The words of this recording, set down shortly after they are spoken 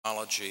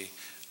Technology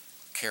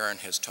Karen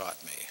has taught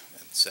me.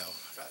 And so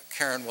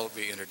Karen will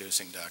be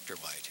introducing Dr.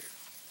 White here.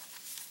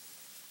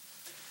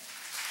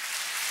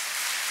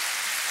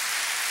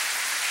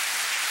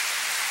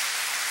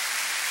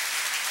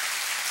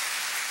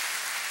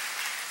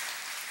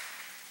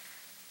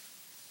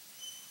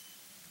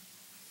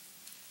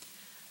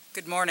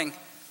 Good morning.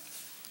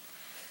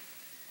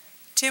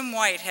 Tim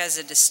White has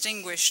a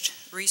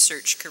distinguished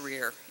research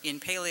career in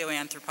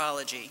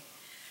paleoanthropology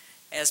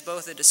as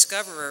both a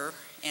discoverer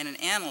and an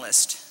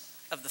analyst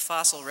of the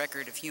fossil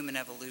record of human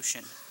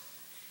evolution.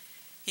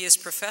 He is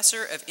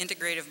professor of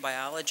integrative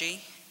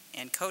biology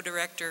and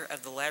co-director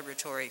of the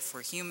Laboratory for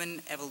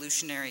Human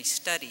Evolutionary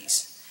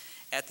Studies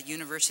at the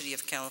University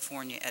of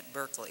California at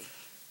Berkeley.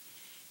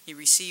 He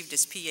received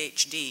his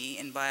PhD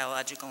in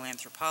biological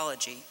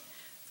anthropology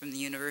from the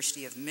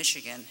University of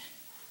Michigan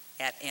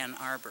at Ann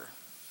Arbor.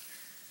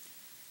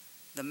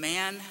 The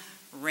man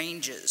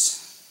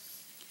ranges.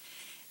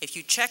 If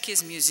you check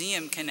his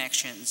museum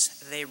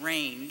connections, they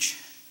range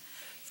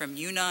from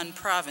Yunnan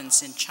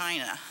province in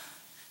China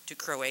to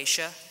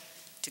Croatia,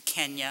 to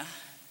Kenya,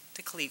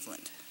 to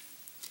Cleveland.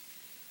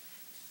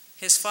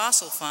 His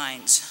fossil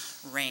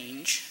finds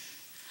range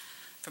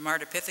from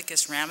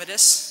Ardipithecus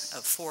ramidus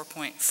of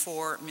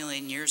 4.4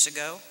 million years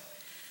ago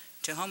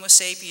to Homo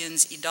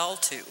sapiens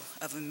idaltu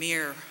of a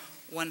mere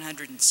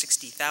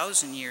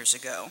 160,000 years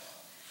ago,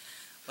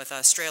 with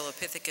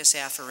Australopithecus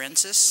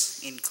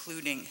afarensis,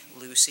 including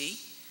Lucy,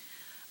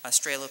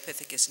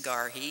 Australopithecus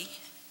garhi,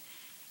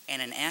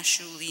 and an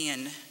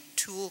Acheulean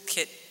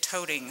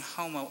toolkit-toting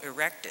Homo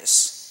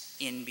erectus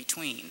in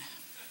between.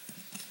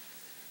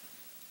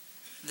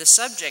 The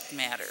subject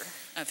matter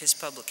of his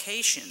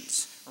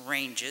publications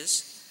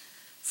ranges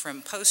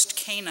from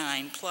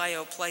post-canine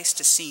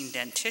Pliopleistocene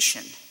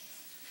dentition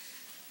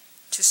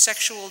to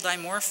sexual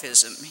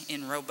dimorphism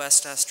in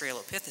robust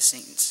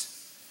Australopithecines,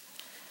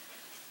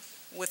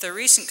 with a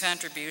recent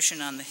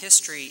contribution on the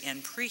history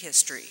and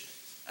prehistory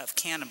of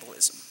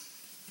cannibalism.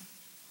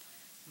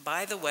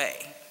 By the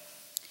way,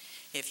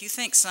 if you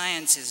think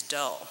science is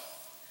dull,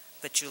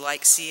 but you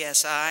like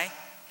CSI,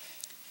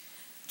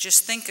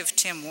 just think of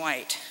Tim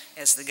White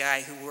as the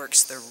guy who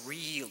works the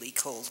really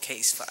cold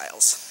case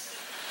files.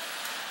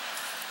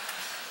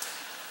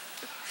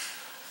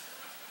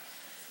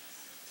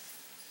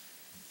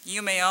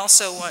 You may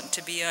also want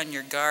to be on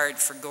your guard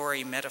for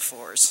gory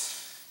metaphors.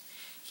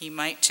 He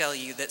might tell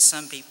you that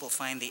some people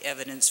find the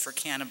evidence for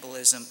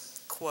cannibalism,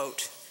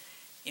 quote,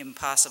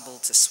 impossible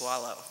to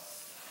swallow.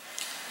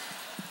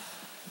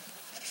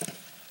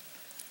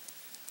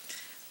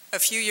 A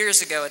few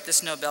years ago at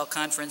this Nobel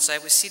Conference, I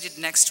was seated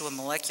next to a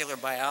molecular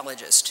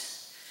biologist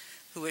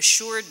who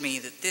assured me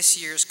that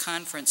this year's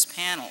conference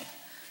panel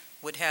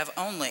would have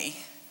only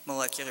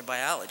molecular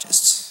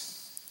biologists.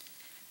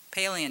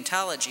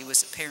 Paleontology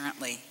was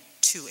apparently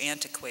too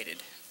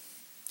antiquated.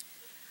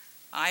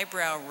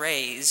 Eyebrow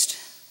raised,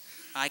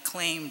 I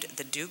claimed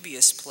the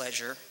dubious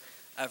pleasure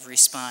of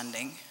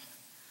responding,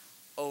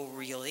 "Oh,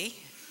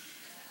 really?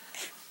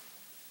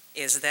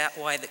 Is that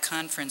why the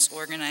conference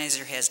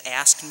organizer has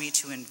asked me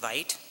to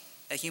invite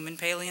a human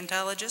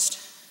paleontologist?"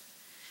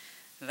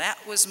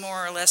 That was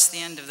more or less the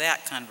end of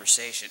that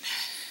conversation.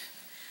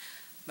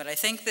 But I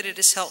think that it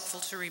is helpful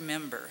to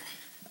remember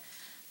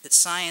that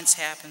science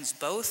happens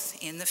both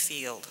in the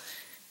field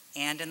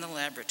and in the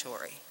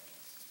laboratory,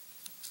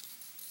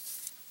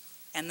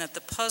 and that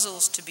the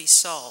puzzles to be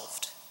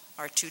solved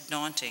are too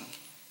daunting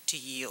to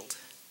yield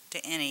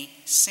to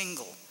any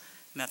single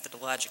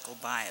methodological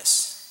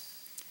bias.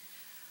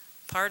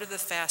 Part of the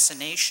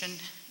fascination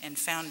and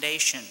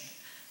foundation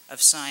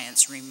of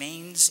science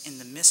remains in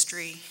the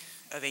mystery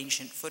of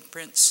ancient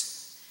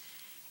footprints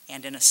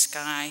and in a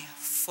sky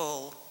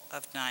full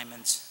of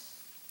diamonds.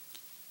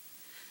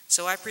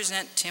 So I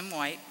present Tim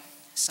White,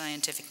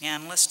 scientific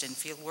analyst and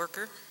field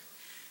worker,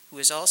 who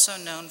is also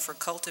known for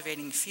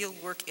cultivating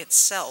fieldwork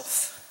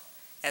itself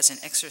as an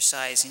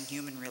exercise in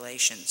human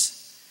relations.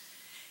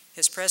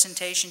 His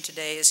presentation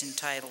today is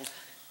entitled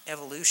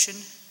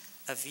Evolution,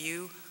 A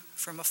View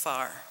from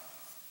Afar.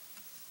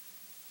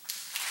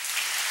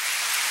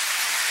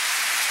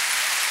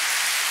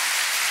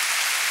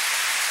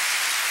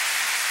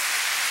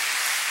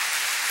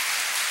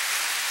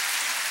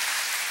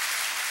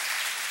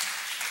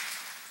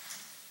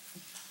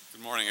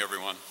 Good morning,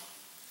 everyone.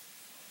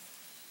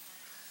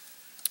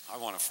 I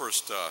want to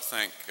first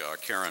thank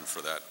Karen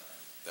for that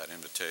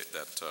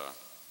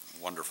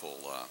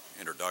wonderful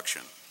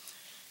introduction,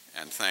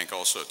 and thank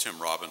also Tim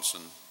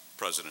Robinson,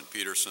 President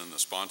Peterson, the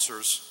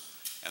sponsors,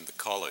 and the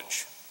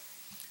college.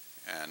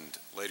 And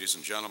ladies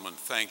and gentlemen,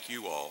 thank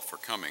you all for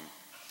coming.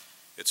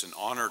 It's an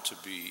honor to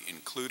be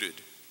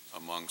included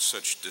among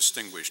such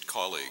distinguished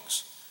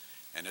colleagues,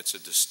 and it's a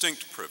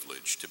distinct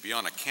privilege to be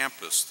on a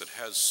campus that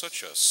has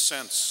such a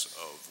sense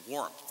of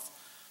warmth,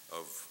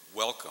 of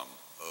welcome,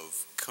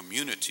 of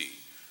community,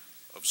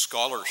 of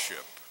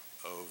scholarship,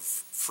 of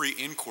free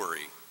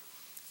inquiry,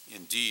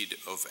 indeed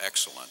of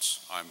excellence.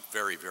 I'm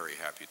very, very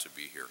happy to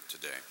be here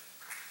today.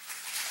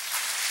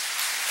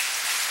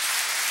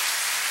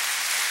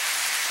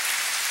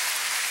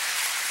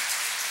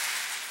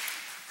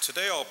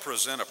 Today I'll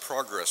present a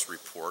progress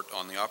report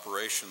on the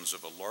operations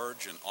of a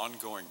large and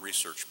ongoing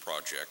research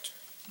project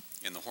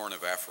in the Horn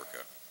of Africa.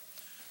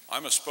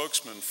 I'm a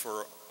spokesman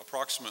for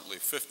approximately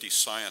 50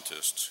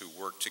 scientists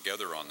who work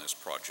together on this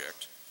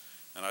project,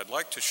 and I'd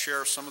like to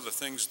share some of the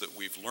things that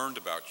we've learned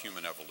about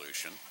human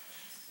evolution,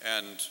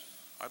 and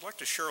I'd like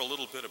to share a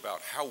little bit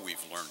about how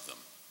we've learned them.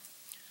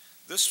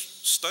 This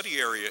study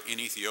area in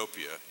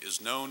Ethiopia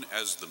is known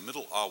as the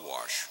Middle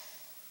Awash.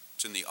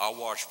 It's in the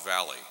Awash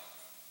Valley.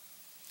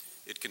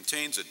 It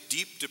contains a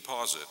deep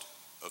deposit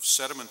of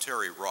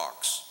sedimentary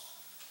rocks.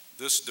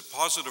 This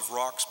deposit of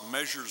rocks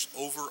measures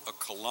over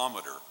a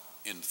kilometer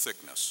in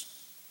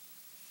thickness.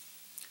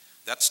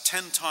 That's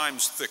 10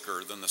 times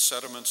thicker than the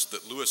sediments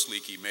that Louis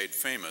Leakey made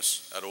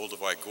famous at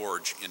Olduvai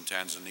Gorge in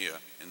Tanzania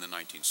in the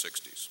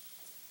 1960s.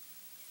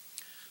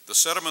 The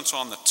sediments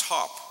on the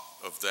top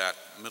of that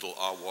Middle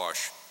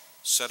Awash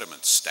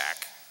sediment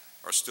stack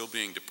are still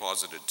being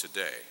deposited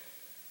today.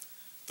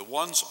 The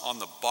ones on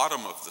the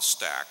bottom of the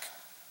stack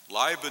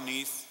lie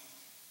beneath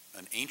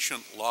an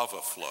ancient lava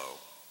flow,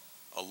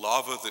 a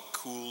lava that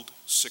cooled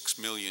 6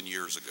 million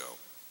years ago.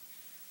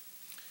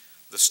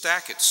 The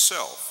stack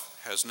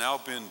itself has now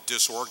been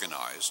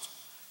disorganized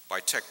by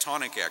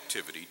tectonic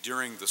activity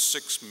during the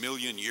 6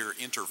 million year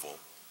interval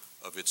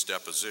of its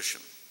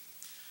deposition.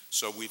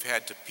 So we've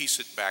had to piece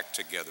it back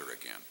together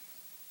again.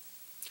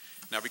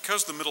 Now,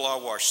 because the Middle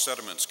Awash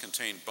sediments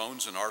contain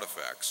bones and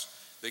artifacts,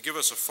 they give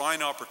us a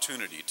fine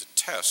opportunity to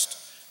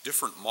test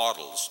different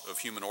models of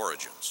human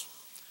origins.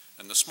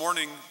 And this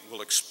morning,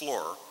 we'll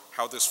explore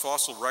how this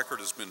fossil record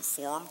has been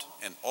formed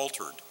and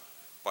altered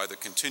by the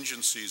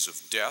contingencies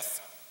of death,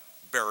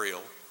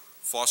 burial,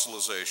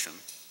 fossilization,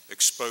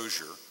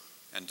 exposure,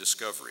 and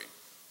discovery.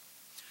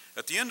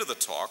 At the end of the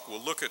talk,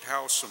 we'll look at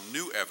how some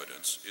new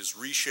evidence is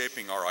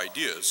reshaping our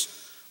ideas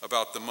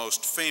about the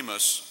most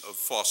famous of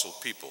fossil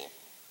people,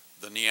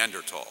 the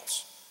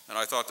Neanderthals. And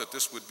I thought that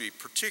this would be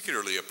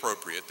particularly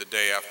appropriate the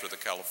day after the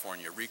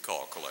California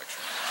Recall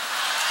collection.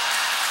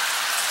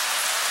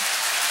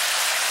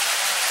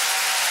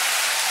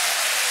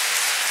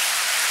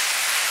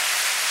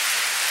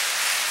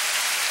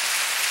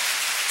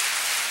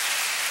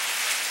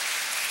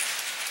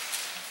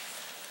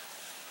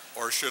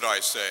 Or should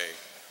I say,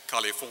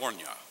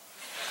 California.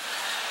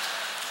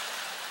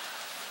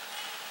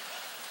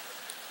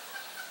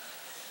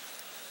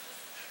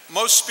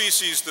 Most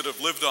species that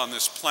have lived on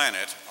this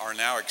planet are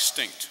now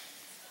extinct,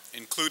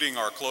 including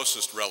our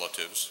closest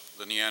relatives,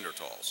 the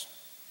Neanderthals.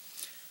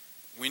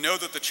 We know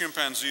that the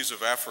chimpanzees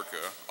of Africa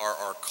are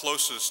our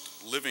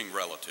closest living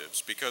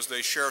relatives because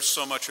they share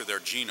so much of their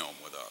genome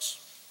with us.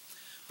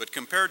 But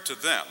compared to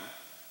them,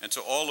 and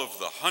to all of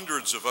the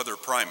hundreds of other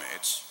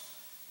primates,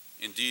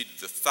 indeed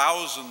the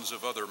thousands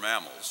of other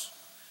mammals,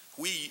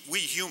 we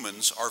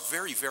humans are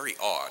very, very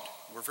odd.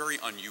 We're very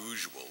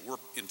unusual. We're,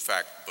 in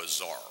fact,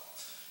 bizarre.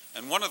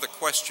 And one of the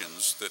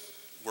questions that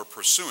we're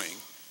pursuing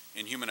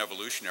in human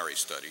evolutionary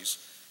studies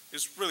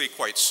is really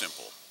quite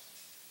simple.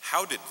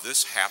 How did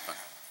this happen?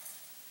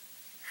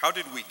 How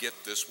did we get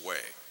this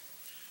way?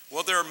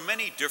 Well, there are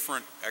many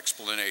different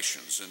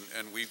explanations,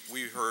 and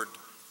we heard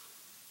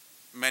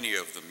many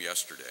of them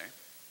yesterday.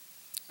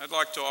 I'd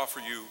like to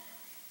offer you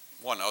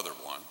one other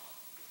one,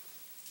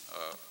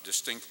 a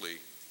distinctly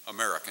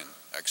American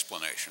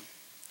explanation.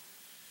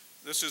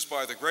 This is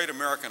by the great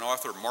American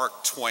author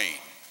Mark Twain,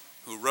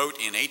 who wrote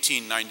in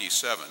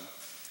 1897,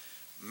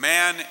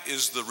 "Man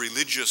is the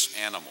religious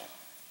animal.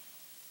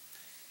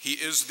 He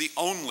is the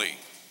only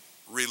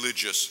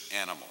religious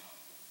animal.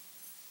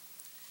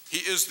 He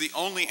is the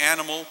only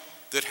animal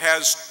that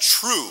has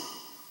true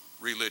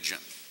religion,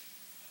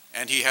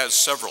 and he has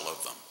several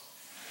of them."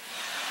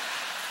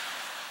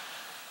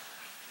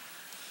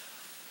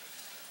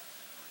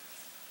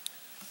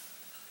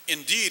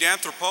 Indeed,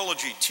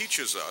 anthropology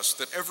teaches us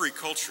that every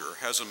culture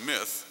has a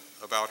myth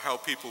about how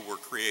people were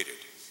created.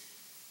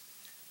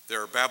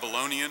 There are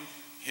Babylonian,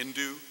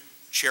 Hindu,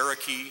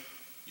 Cherokee,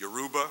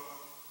 Yoruba,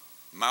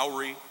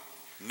 Maori,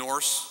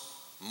 Norse,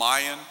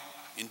 Mayan,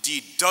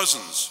 indeed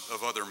dozens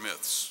of other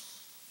myths.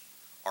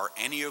 Are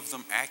any of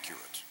them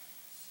accurate?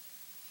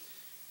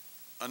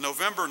 A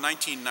November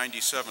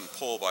 1997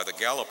 poll by the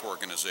Gallup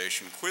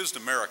organization quizzed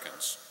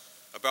Americans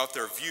about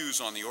their views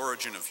on the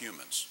origin of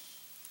humans.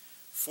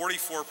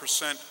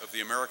 44% of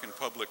the American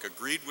public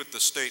agreed with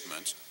the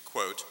statement,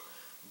 quote,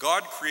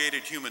 "God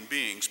created human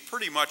beings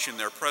pretty much in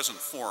their present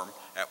form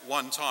at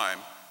one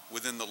time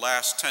within the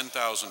last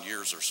 10,000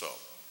 years or so."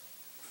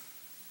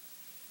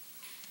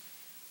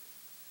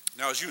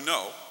 Now, as you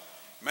know,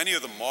 many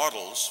of the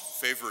models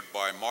favored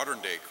by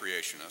modern-day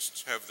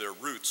creationists have their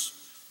roots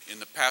in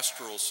the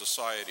pastoral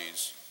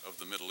societies of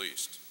the Middle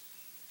East.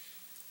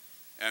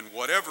 And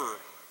whatever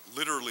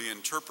literally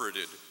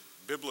interpreted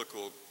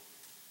biblical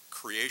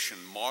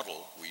creation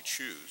model we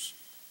choose,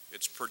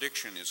 its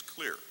prediction is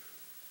clear.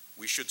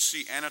 We should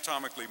see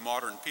anatomically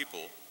modern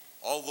people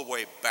all the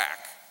way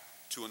back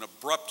to an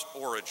abrupt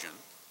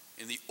origin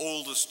in the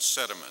oldest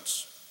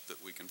sediments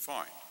that we can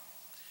find.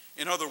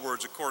 In other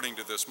words, according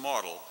to this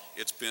model,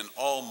 it's been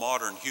all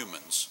modern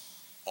humans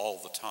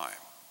all the time.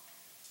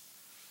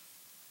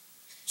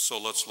 So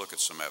let's look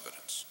at some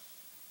evidence.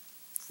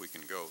 If we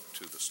can go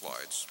to the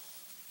slides.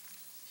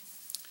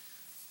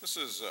 This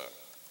is a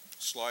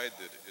slide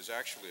that is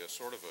actually a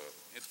sort of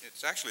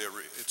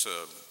it's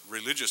a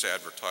religious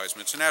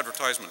advertisement. It's an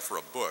advertisement for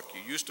a book.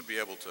 You used to be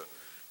able to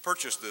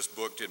purchase this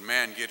book, Did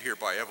Man Get Here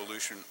by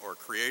Evolution or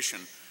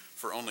Creation,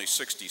 for only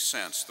 60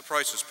 cents. The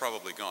price has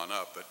probably gone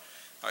up, but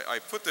I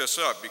put this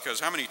up because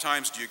how many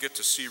times do you get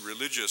to see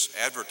religious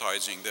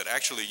advertising that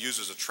actually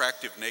uses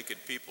attractive naked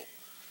people?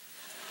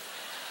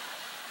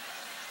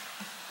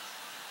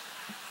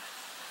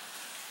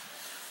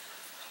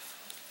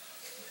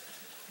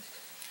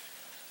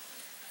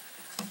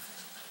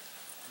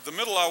 The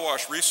Middle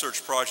Awash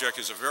Research Project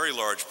is a very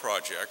large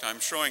project. I'm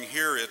showing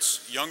here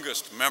its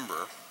youngest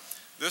member.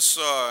 This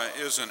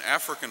is an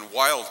African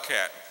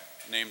wildcat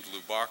named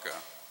Lubaka,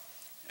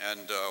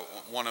 and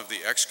one of the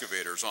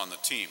excavators on the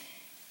team.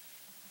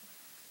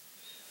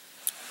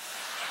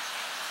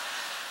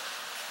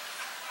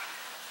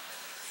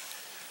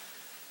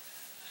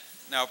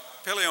 Now,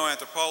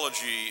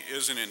 paleoanthropology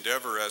is an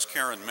endeavor, as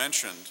Karen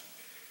mentioned,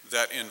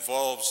 that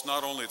involves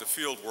not only the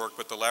field work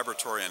but the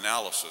laboratory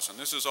analysis. And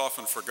this is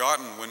often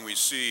forgotten when we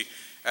see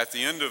at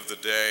the end of the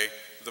day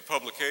the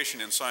publication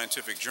in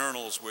scientific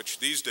journals, which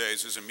these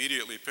days is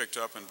immediately picked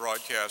up and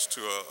broadcast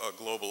to a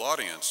global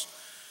audience.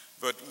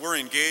 But we're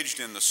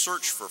engaged in the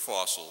search for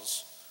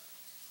fossils,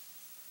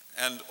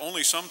 and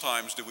only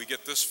sometimes do we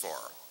get this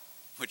far,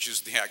 which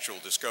is the actual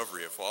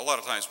discovery of fossils. A lot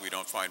of times we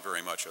don't find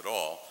very much at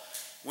all.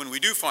 When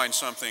we do find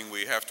something,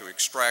 we have to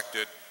extract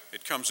it.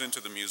 It comes into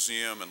the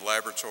museum and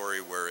laboratory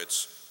where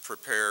it's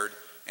prepared,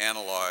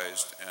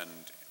 analyzed, and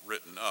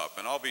written up.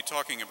 And I'll be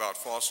talking about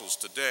fossils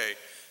today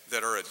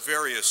that are at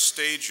various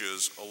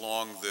stages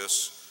along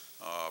this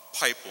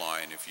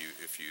pipeline, if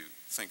you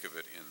think of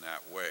it in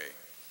that way,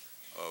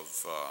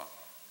 of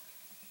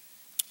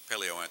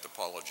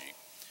paleoanthropology.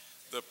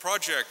 The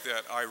project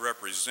that I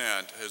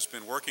represent has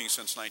been working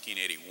since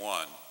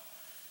 1981.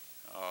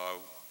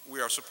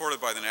 We are supported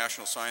by the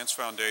National Science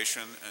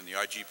Foundation and the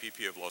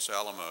IGPP of Los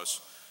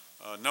Alamos.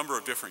 A number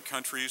of different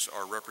countries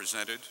are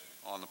represented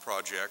on the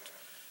project.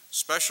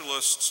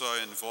 Specialists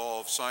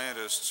involve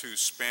scientists who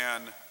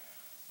span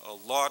a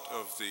lot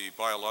of the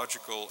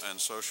biological and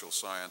social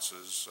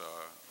sciences,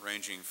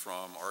 ranging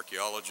from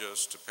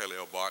archaeologists to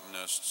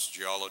paleobotanists,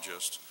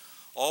 geologists,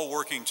 all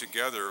working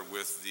together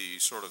with the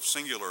sort of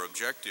singular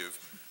objective,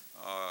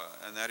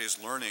 and that is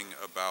learning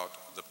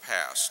about the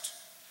past.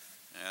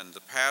 And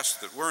the past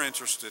that we're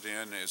interested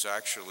in is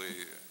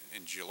actually,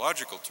 in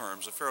geological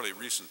terms, a fairly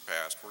recent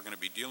past. We're going to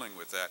be dealing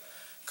with that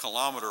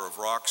kilometer of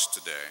rocks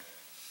today.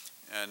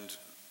 And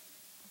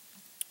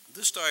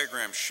this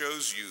diagram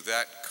shows you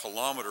that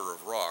kilometer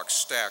of rocks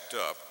stacked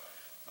up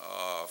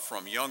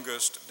from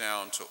youngest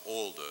down to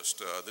oldest.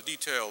 The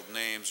detailed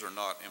names are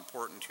not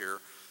important here.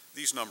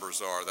 These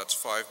numbers are. That's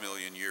 5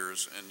 million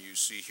years, and you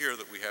see here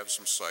that we have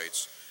some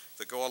sites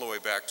that go all the way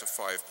back to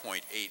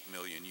 5.8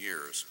 million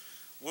years.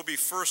 We'll be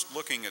first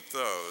looking at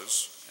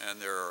those,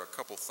 and there are a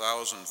couple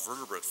thousand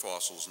vertebrate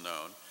fossils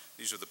known.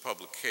 These are the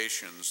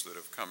publications that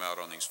have come out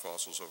on these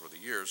fossils over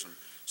the years, and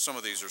some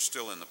of these are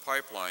still in the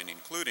pipeline,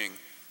 including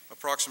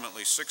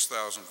approximately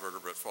 6,000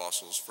 vertebrate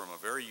fossils from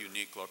a very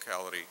unique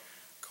locality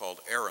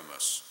called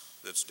Aramis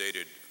that's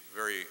dated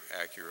very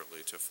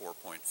accurately to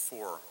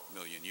 4.4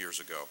 million years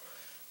ago.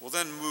 We'll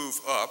then move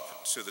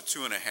up to the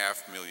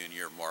 2.5 million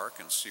year mark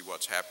and see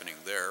what's happening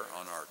there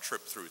on our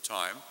trip through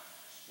time.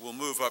 We'll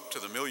move up to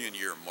the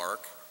million-year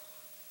mark,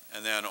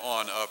 and then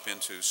on up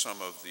into some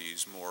of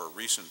these more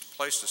recent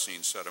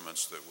Pleistocene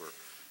sediments that were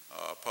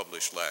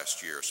published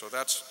last year. So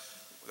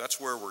that's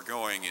where we're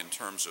going in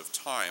terms of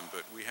time,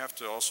 but we have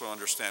to also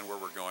understand where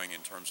we're going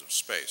in terms of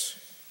space.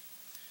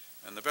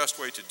 And the best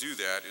way to do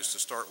that is to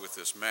start with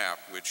this map,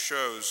 which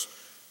shows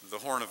the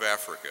Horn of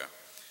Africa.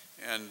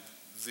 And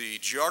the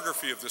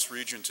geography of this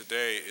region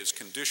today is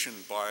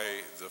conditioned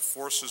by the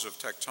forces of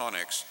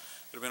tectonics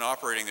that have been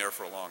operating there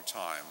for a long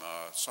time.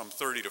 Some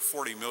 30 to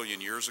 40 million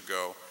years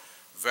ago,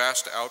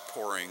 vast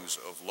outpourings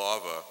of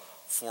lava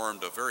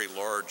formed a very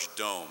large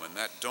dome, and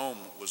that dome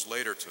was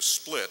later to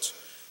split.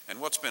 And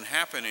what's been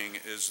happening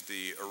is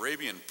the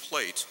Arabian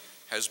Plate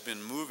has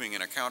been moving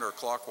in a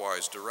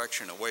counterclockwise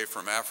direction away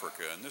from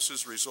Africa, and this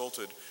has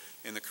resulted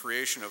in the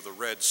creation of the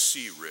Red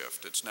Sea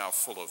Rift. It's now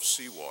full of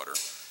seawater.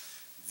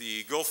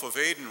 The Gulf of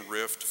Aden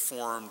rift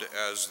formed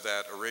as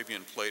that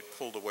Arabian Plate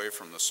pulled away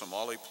from the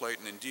Somali Plate,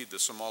 and indeed the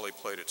Somali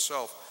Plate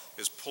itself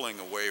is pulling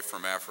away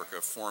from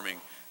Africa, forming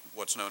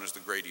what's known as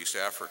the Great East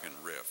African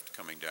Rift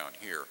coming down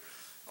here.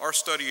 Our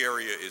study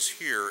area is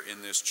here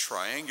in this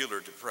triangular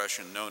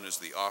depression known as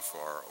the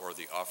Afar, or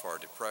the Afar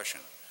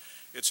Depression.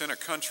 It's in a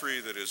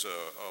country that is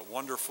a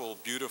wonderful,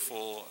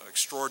 beautiful,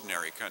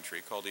 extraordinary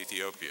country called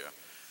Ethiopia,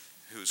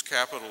 whose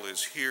capital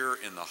is here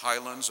in the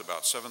highlands,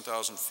 about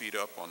 7,000 feet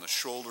up on the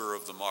shoulder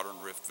of the modern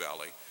Rift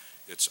Valley.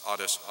 It's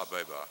Addis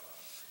Ababa.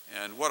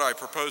 And what I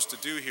propose to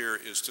do here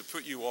is to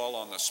put you all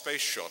on the space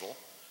shuttle.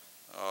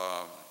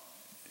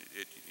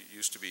 It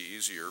used to be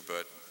easier,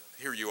 but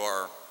here you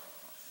are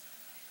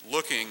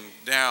looking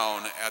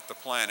down at the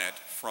planet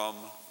from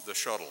the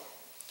shuttle.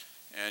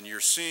 And you're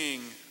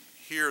seeing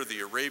here the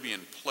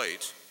Arabian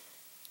Plate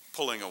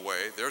pulling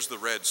away. There's the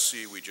Red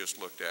Sea we just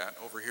looked at.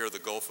 Over here, the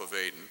Gulf of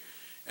Aden.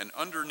 And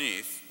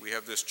underneath, we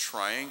have this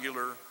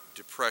triangular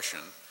depression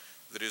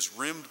that is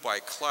rimmed by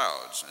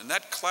clouds. And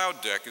that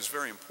cloud deck is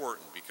very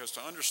important because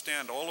to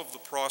understand all of the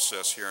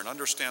process here and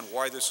understand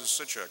why this is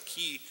such a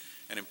key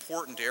and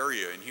important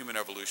area in human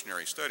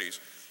evolutionary studies,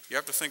 you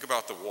have to think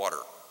about the water.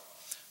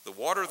 The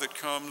water that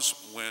comes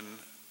when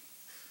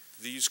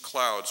these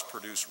clouds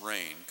produce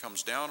rain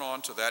comes down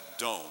onto that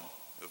dome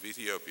of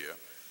Ethiopia,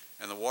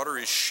 and the water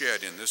is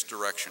shed in this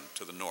direction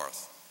to the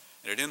north.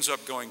 And it ends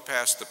up going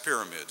past the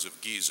pyramids of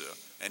Giza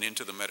and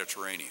into the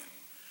Mediterranean.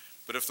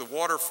 But if the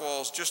water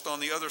falls just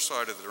on the other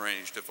side of the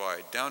drainage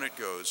divide, down it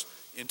goes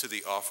into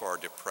the Afar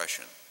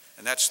depression.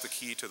 And that's the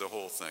key to the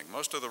whole thing.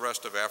 Most of the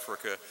rest of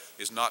Africa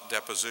is not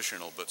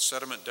depositional, but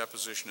sediment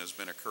deposition has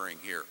been occurring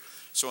here.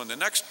 So in the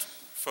next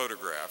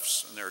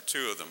photographs, and there are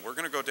two of them, we're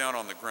going to go down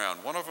on the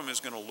ground. One of them is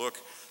going to look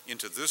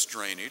into this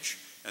drainage,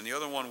 and the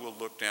other one will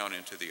look down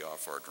into the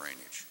Afar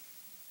drainage.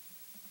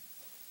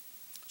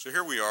 So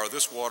here we are.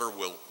 This water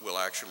will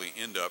actually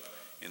end up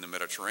in the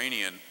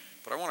Mediterranean,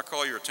 but I want to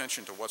call your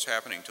attention to what's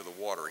happening to the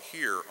water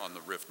here on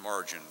the rift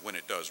margin when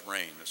it does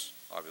rain. This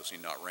obviously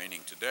not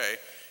raining today.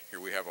 Here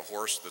we have a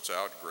horse that's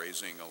out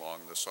grazing along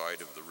the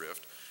side of the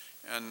rift.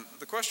 And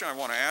the question I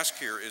want to ask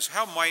here is,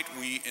 how might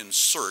we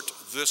insert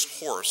this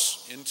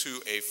horse into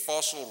a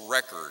fossil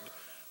record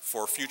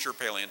for future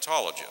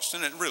paleontologists?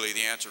 And really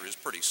the answer is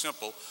pretty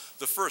simple.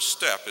 The first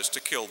step is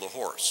to kill the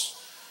horse.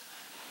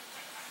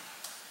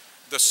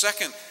 The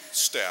second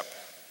step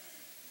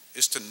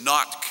is to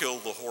not kill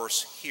the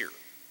horse here.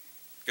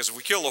 Because if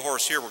we kill the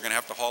horse here, we're going to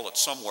have to haul it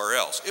somewhere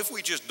else. If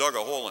we just dug a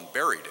hole and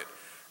buried it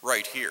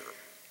right here,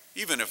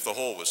 even if the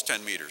hole was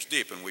 10 meters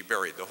deep and we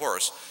buried the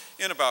horse,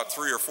 in about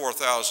 3,000 or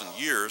 4,000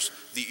 years,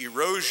 the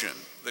erosion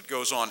that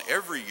goes on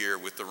every year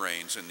with the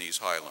rains in these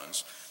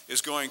highlands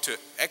is going to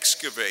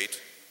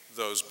excavate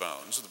those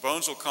bones. The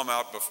bones will come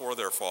out before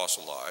they're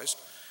fossilized.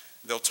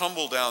 They'll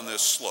tumble down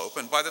this slope,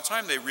 and by the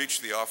time they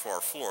reach the Afar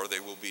floor,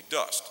 they will be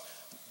dust.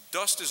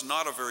 Dust is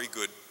not a very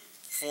good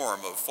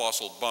form of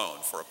fossil bone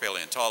for a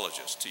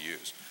paleontologist to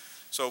use.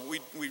 So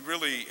we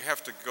really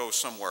have to go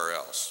somewhere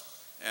else.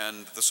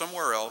 And the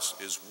somewhere else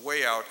is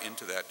way out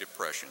into that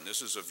depression.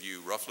 This is a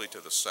view roughly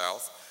to the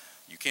south.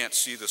 You can't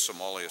see the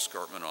Somali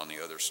escarpment on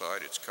the other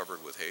side. It's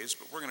covered with haze,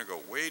 but we're going to go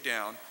way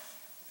down,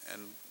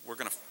 and we're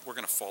going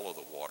to follow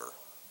the water.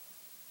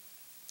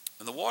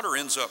 And the water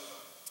ends up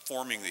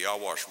forming the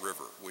Awash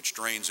River, which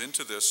drains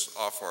into this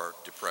Afar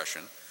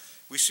depression.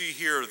 We see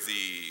here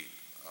the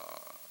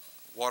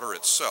water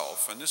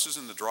itself, and this is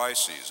in the dry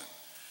season.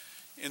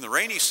 In the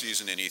rainy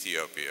season in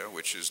Ethiopia,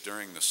 which is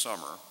during the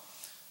summer,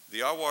 the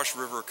Awash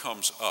River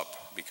comes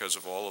up because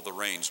of all of the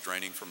rains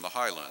draining from the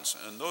highlands,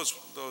 and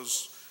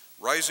those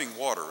rising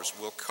waters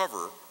will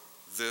cover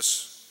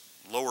this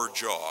lower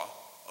jaw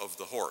of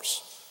the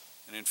horse.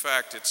 And in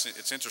fact,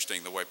 it's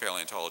interesting the way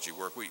paleontology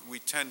works. We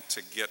tend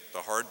to get the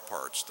hard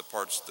parts, the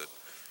parts that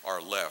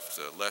are left,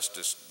 less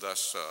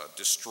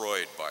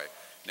destroyed by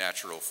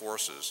natural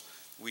forces.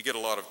 We get a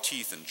lot of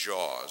teeth and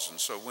jaws, and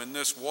so when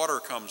this water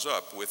comes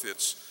up with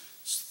its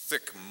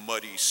thick,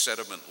 muddy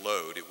sediment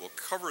load, it will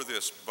cover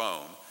this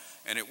bone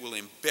and it will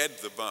embed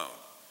the bone.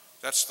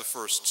 That's the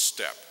first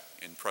step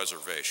in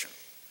preservation.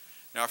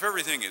 Now, if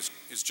everything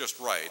is just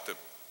right, the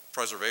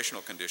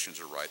preservational conditions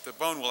are right, the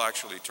bone will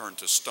actually turn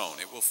to stone.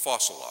 It will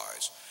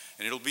fossilize,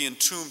 and it'll be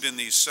entombed in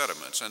these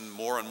sediments, and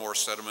more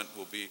sediment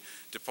will be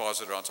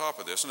deposited on top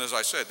of this. And as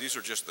I said, these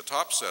are just the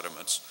top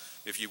sediments.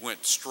 If you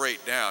went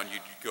straight down,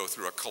 you'd go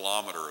through a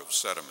kilometer of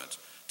sediment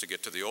to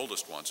get to the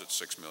oldest ones at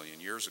 6 million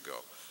years ago.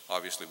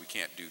 Obviously, we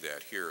can't do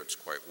that here. It's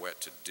quite wet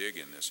to dig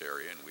in this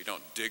area, and we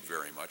don't dig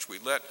very much. We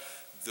let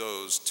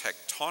those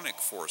tectonic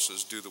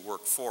forces do the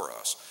work for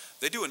us.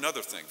 They do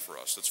another thing for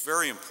us that's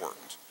very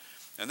important,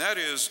 and that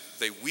is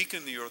they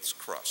weaken the Earth's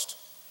crust.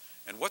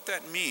 And what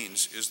that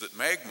means is that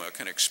magma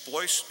can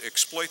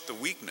exploit the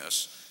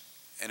weakness,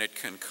 and it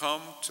can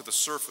come to the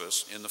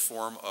surface in the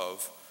form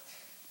of,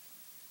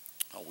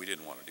 oh, we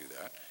didn't want to do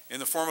that, in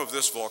the form of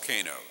this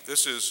volcano.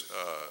 This is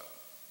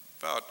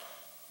about,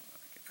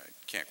 I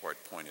can't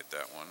quite point at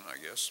that one, I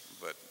guess,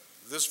 but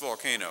this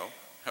volcano,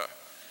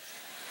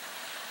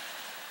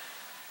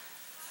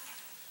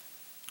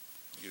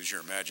 use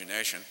your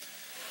imagination,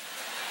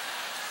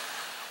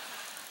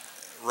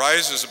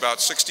 rises about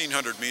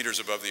 1,600 meters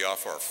above the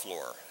Afar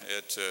floor.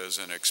 It is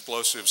an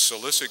explosive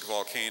silicic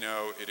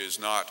volcano. It is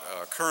not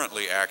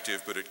currently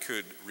active, but it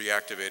could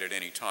reactivate at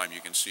any time.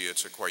 You can see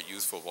it's a quite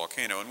youthful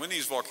volcano. And when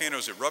these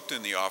volcanoes erupt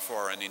in the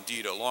Afar, and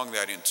indeed along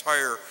that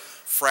entire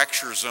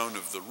fracture zone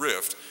of the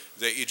rift,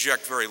 they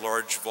eject very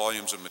large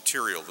volumes of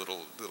material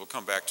that'll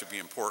come back to be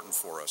important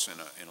for us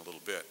in a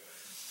little bit.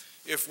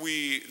 If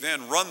we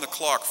then run the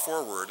clock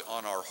forward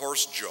on our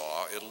horse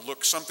jaw, it'll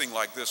look something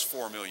like this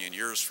 4 million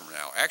years from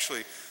now.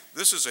 Actually,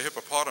 this is a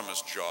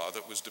hippopotamus jaw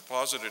that was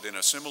deposited in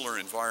a similar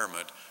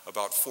environment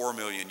about 4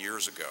 million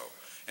years ago.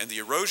 And the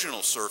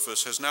erosional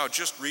surface has now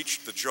just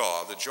reached the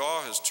jaw. The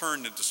jaw has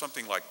turned into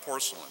something like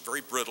porcelain,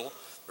 very brittle,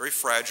 very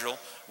fragile.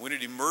 When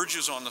it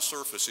emerges on the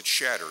surface, it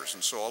shatters,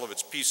 and so all of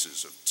its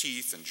pieces of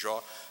teeth and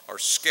jaw are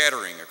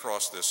scattering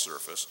across this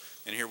surface.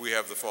 And here we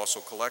have the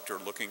fossil collector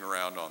looking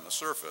around on the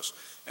surface.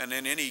 And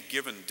in any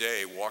given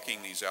day,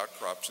 walking these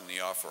outcrops in the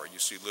Afar, you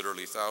see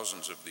literally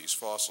thousands of these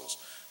fossils.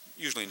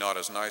 Usually not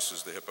as nice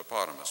as the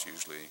hippopotamus.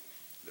 Usually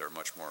they're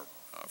much more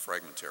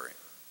fragmentary.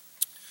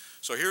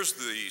 So here's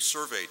the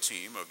survey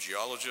team of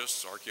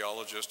geologists,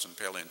 archaeologists, and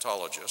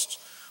paleontologists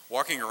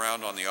walking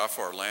around on the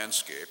Afar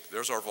landscape.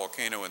 There's our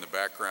volcano in the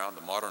background,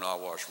 the modern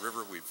Awash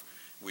River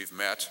we've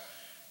met.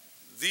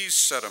 These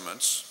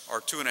sediments are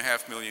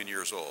 2.5 million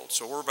years old,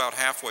 so we're about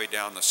halfway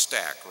down the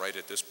stack, right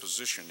at this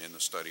position in the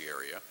study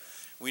area.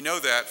 We know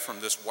that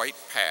from this white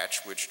patch,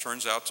 which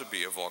turns out to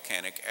be a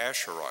volcanic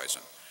ash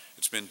horizon.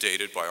 It's been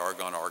dated by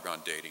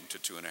argon-argon dating to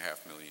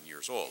 2.5 million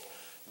years old.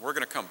 We're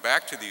going to come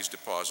back to these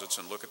deposits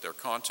and look at their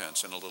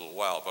contents in a little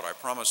while, but I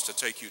promise to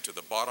take you to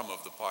the bottom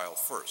of the pile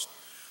first.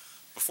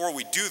 Before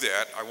we do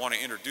that, I want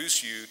to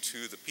introduce you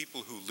to the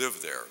people who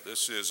live there.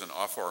 This is an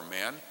Afar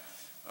man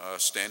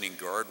standing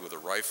guard with a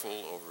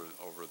rifle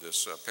over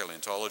this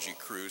paleontology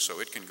crew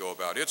so it can go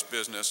about its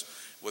business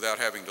without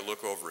having to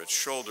look over its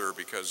shoulder,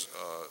 because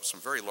some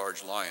very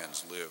large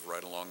lions live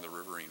right along the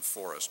riverine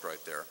forest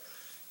right there.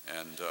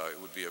 And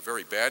it would be a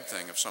very bad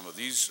thing if some of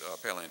these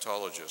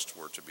paleontologists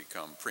were to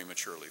become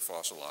prematurely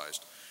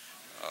fossilized.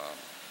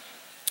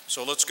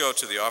 So let's go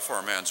to the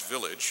Afar man's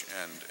village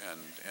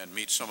and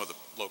meet some of the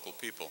local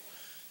people.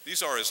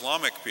 These are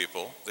Islamic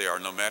people. They are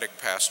nomadic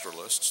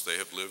pastoralists. They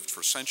have lived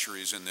for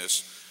centuries in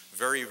this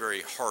very,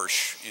 very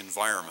harsh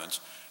environment,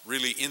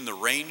 really in the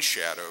rain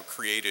shadow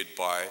created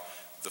by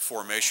the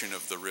formation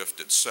of the rift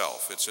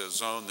itself. It's a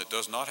zone that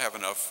does not have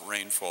enough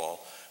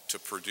rainfall to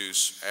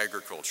produce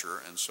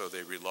agriculture, and so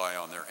they rely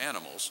on their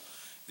animals.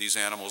 These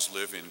animals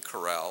live in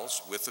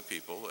corrals with the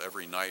people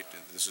every night.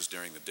 This is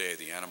during the day.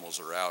 The animals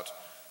are out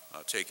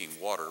taking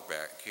water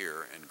back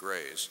here and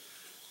graze.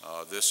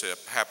 This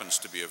happens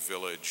to be a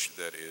village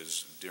that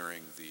is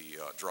during the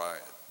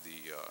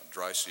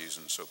dry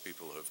season, so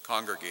people have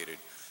congregated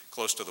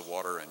close to the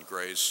water and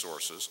graze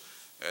sources.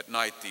 At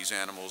night, these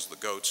animals, the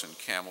goats and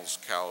camels,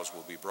 cows,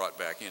 will be brought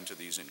back into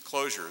these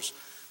enclosures.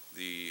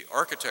 The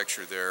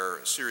architecture there,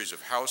 a series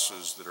of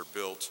houses that are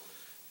built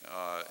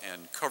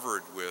and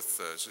covered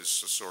with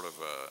sort of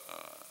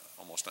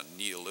almost a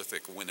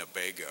Neolithic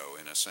Winnebago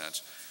in a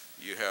sense.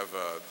 You have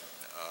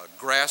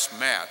grass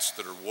mats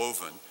that are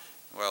woven.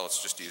 Well,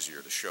 it's just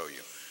easier to show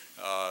you.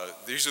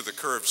 These are the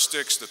curved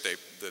sticks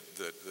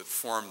that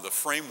form the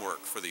framework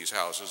for these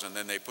houses, and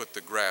then they put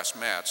the grass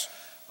mats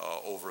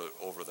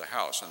over the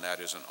house, and that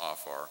is an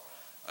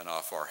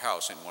Afar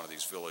house in one of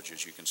these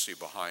villages you can see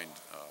behind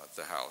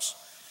the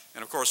house.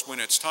 And of course, when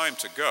it's time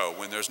to go,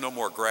 when there's no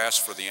more grass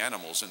for the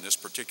animals in this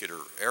particular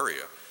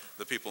area,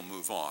 the people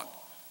move on.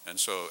 And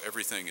so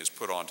everything is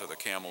put onto the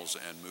camels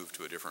and moved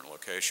to a different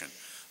location.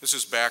 This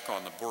is back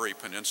on the Buri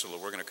Peninsula.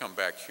 We're going to come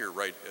back here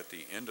right at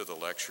the end of the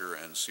lecture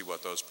and see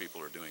what those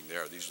people are doing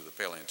there. These are the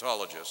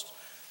paleontologists.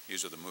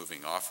 These are the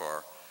moving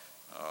Afar.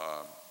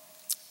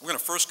 We're going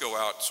to first go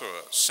out to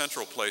a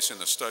central place in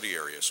the study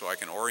area so I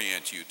can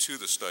orient you to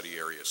the study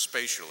area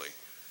spatially.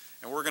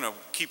 And we're going to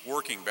keep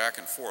working back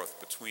and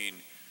forth between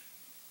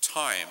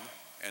time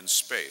and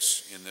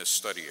space in this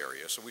study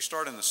area. So we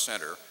start in the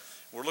center.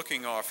 We're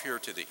looking off here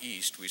to the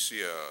east. We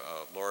see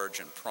a large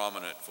and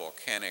prominent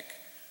volcanic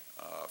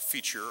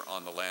feature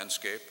on the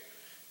landscape,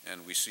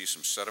 and we see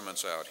some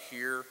sediments out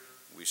here.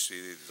 We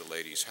see the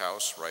lady's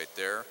house right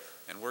there,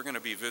 and we're going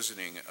to be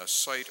visiting a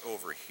site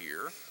over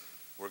here.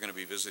 We're going to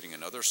be visiting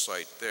another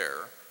site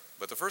there,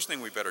 but the first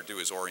thing we better do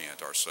is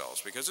orient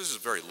ourselves, because this is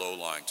very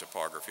low-lying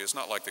topography. It's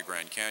not like the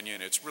Grand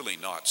Canyon. It's really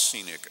not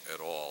scenic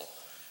at all.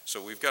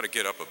 So we've got to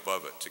get up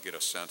above it to get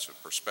a sense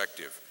of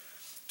perspective.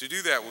 To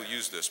do that, we'll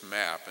use this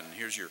map, and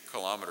here's your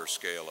kilometer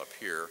scale up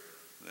here.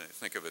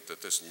 Think of it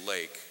that this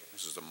lake,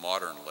 this is a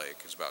modern lake,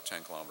 is about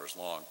 10 kilometers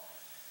long.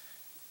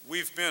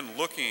 We've been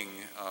looking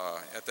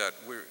at that,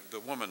 the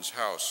woman's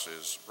house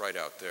is right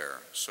out there.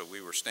 So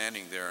we were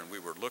standing there and we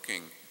were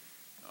looking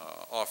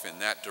off in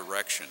that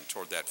direction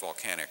toward that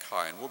volcanic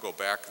high, and we'll go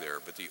back there,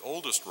 but the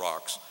oldest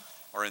rocks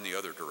are in the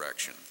other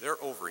direction.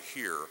 They're over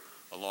here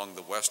along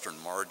the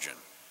western margin.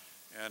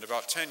 And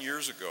about 10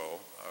 years ago,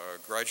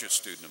 a graduate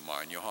student of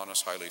mine,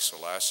 Johannes Haile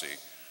Selassie,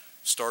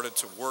 started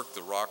to work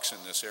the rocks in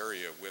this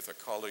area with a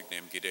colleague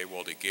named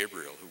Gidewalde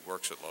Gabriel, who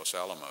works at Los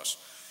Alamos.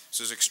 This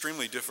is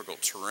extremely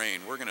difficult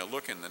terrain. We're going to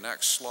look in the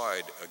next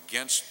slide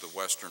against the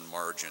western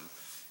margin,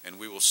 and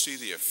we will see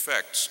the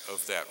effects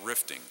of that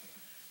rifting.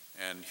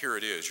 And here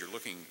it is. You're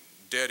looking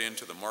dead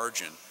into the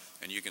margin,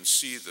 and you can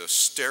see the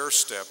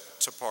stair-step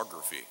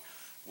topography.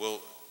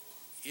 Well,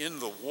 in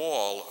the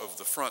wall of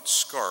the front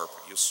scarp,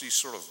 you'll see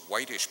sort of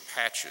whitish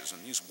patches,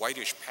 and these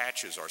whitish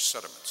patches are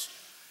sediments,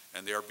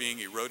 and they are being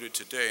eroded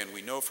today. And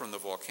we know from the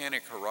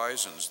volcanic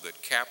horizons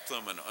that cap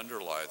them and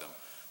underlie them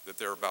that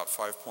they're about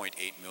 5.8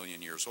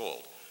 million years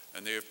old.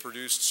 and they have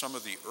produced some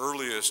of the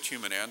earliest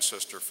human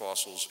ancestor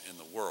fossils in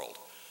the world.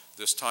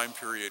 This time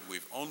period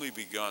we've only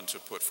begun to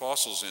put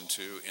fossils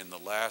into in the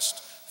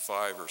last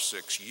 5 or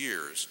 6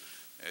 years.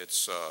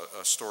 It's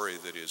a story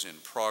that is in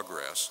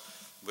progress,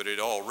 but it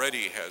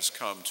already has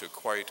come to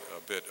quite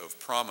a bit of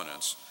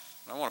prominence.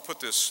 And I want to put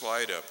this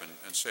slide up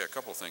and say a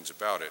couple things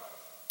about it.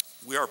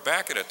 We are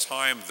back at a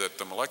time that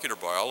the molecular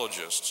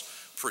biologists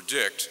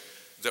predict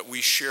that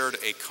we shared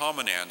a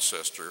common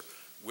ancestor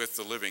with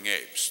the living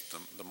apes,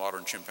 the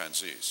modern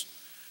chimpanzees.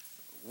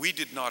 We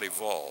did not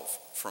evolve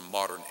from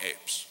modern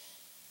apes.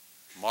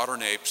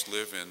 Modern apes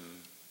live in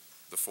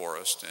the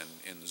forest and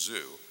in the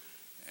zoo,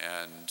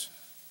 and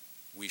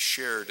we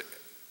shared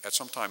at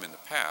some time in the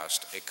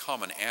past a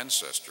common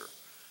ancestor.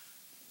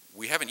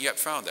 We haven't yet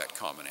found that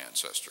common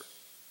ancestor.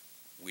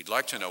 We'd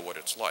like to know what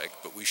it's like,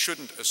 but we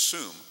shouldn't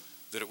assume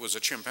that it was a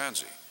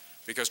chimpanzee,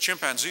 because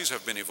chimpanzees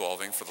have been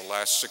evolving for the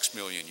last 6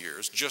 million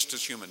years, just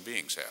as human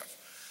beings have.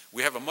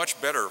 We have a much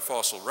better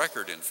fossil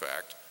record, in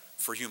fact,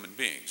 for human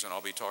beings, and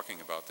I'll be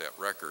talking about that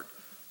record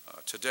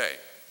today.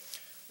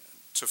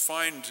 To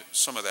find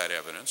some of that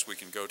evidence, we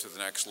can go to the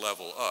next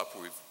level up.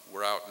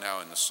 We're out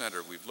now in the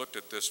center. We've looked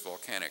at this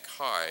volcanic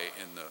high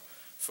in the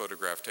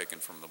photograph taken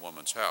from the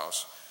woman's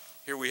house.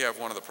 Here we have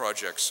one of the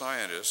project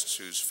scientists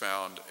who's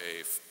found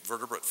a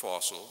vertebrate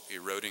fossil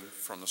eroding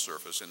from the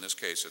surface. In this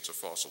case, it's a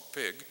fossil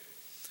pig.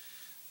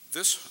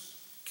 This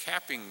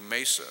capping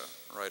mesa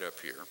right up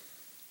here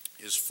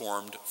is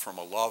formed from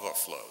a lava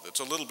flow that's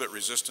a little bit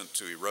resistant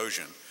to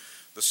erosion.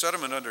 The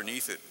sediment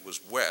underneath it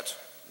was wet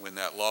when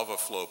that lava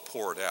flow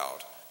poured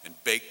out and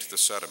baked the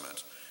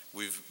sediment.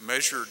 We've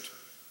measured,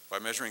 by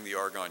measuring the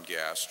argon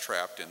gas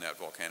trapped in that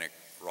volcanic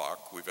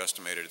rock, we've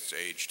estimated its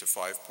age to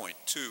 5.2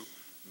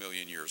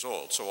 million years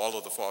old. So all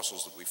of the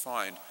fossils that we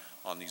find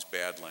on these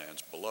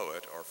badlands below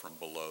it are from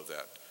below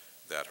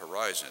that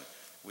horizon.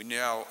 We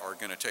now are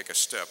going to take a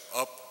step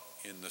up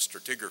in the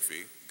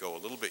stratigraphy, go a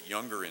little bit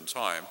younger in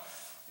time,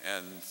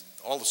 and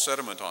all the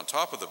sediment on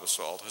top of the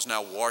basalt has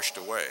now washed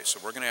away. So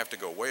we're going to have to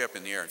go way up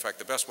in the air. In fact,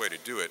 the best way to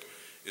do it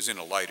is in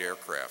a light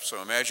aircraft.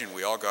 So imagine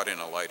we all got in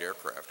a light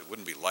aircraft. It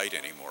wouldn't be light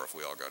anymore if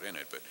we all got in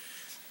it,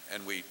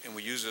 and we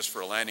used this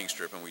for a landing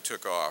strip, and we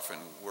took off,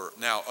 and we're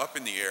now up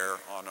in the air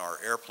on our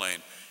airplane,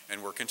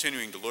 and we're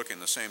continuing to look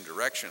in the same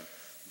direction.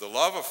 The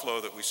lava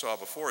flow that we saw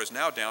before is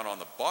now down on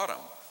the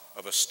bottom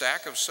of a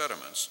stack of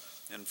sediments,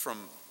 and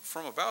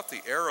from about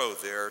the arrow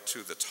there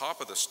to the top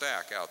of the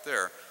stack out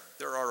there,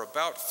 there are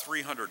about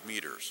 300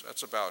 meters.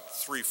 That's about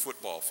 3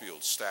 football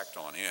fields stacked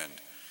on end.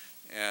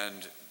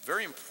 And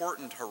very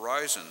important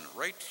horizon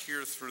right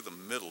here through the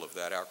middle of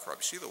that outcrop.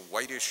 You see the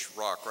whitish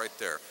rock right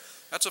there?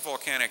 That's a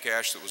volcanic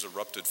ash that was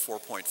erupted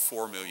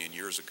 4.4 million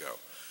years ago.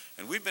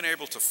 And we've been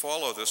able to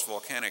follow this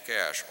volcanic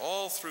ash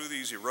all through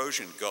these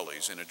erosion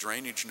gullies in a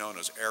drainage known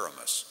as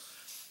Aramis.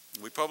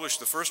 We published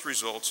the first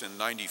results in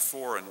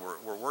 '94, and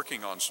we're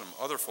working on some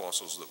other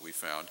fossils that we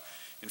found.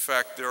 In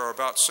fact, there are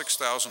about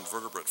 6,000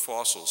 vertebrate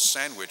fossils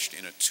sandwiched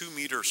in a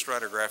 2-meter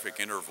stratigraphic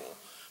interval,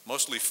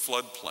 mostly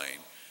floodplain,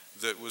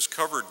 that was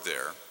covered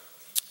there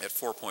at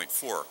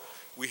 4.4.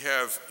 We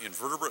have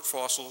invertebrate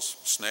fossils,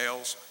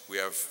 snails. We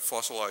have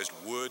fossilized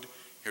wood.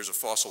 Here's a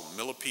fossil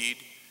millipede.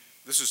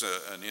 This is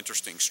an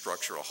interesting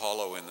structure, a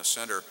hollow in the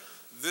center.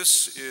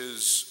 This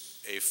is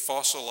a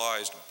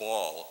fossilized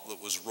ball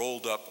that was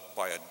rolled up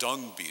by a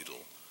dung beetle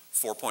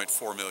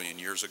 4.4 million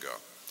years ago.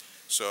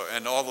 So,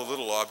 and all the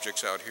little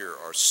objects out here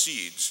are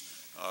seeds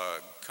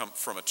come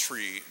from a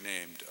tree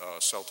named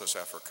Celtis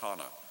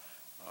africana.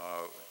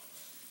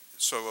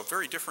 So a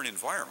very different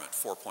environment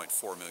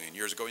 4.4 million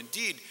years ago.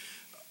 Indeed,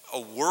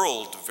 a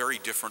world very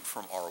different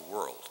from our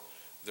world.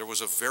 There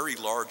was a very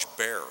large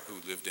bear who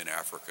lived in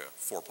Africa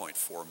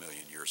 4.4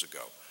 million years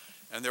ago.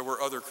 And there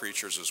were other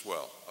creatures as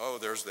well. Oh,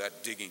 there's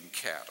that digging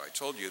cat. I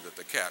told you that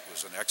the cat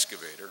was an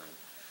excavator.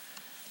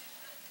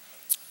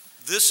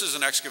 This is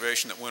an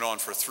excavation that went on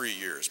for 3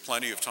 years,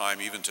 plenty of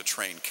time even to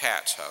train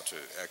cats how to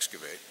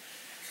excavate.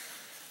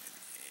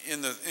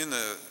 In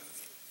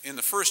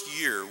the first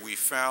year, we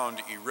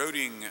found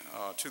eroding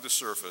to the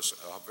surface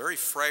a very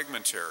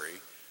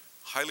fragmentary,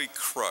 highly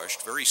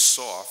crushed, very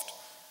soft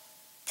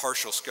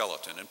partial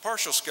skeleton. And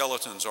partial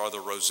skeletons are the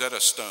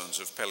Rosetta Stones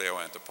of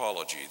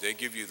paleoanthropology. They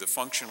give you the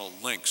functional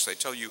links. They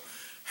tell you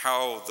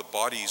how the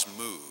bodies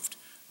moved,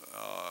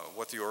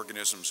 what the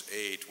organisms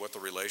ate, what the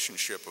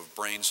relationship of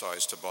brain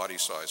size to body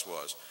size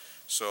was.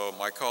 So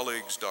my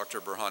colleagues, Dr.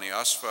 Berhane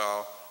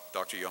Asfaw,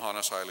 Dr.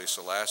 Johannes Haile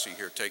Selassie,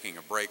 here taking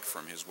a break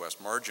from his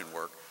West Margin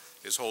work,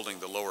 is holding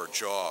the lower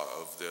jaw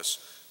of this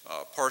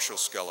partial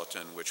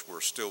skeleton, which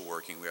we're still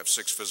working. We have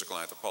 6 physical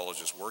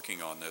anthropologists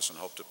working on this and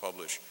hope to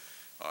publish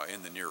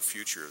in the near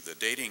future. The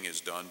dating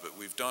is done, but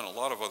we've done a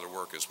lot of other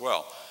work as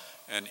well.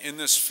 And in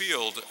this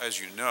field, as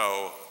you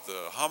know,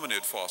 the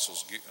hominid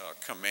fossils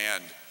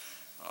command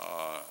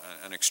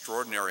an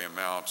extraordinary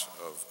amount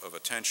of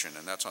attention,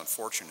 and that's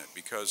unfortunate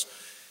because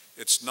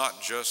it's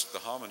not just the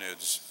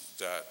hominids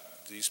that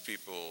these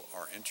people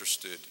are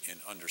interested in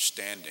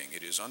understanding.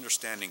 It is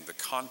understanding the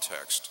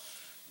context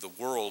the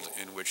world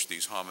in which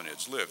these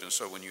hominids lived. And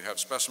so when you have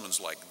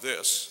specimens like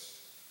this,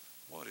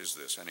 what is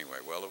this anyway?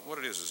 Well, what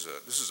it is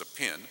this is a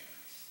pin.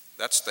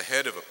 That's the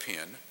head of a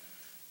pin.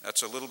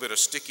 That's a little bit of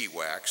sticky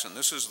wax, and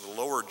this is the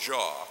lower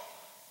jaw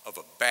of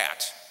a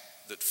bat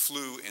that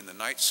flew in the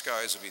night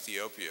skies of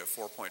Ethiopia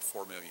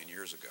 4.4 million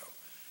years ago.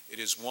 It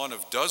is one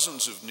of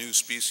dozens of new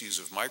species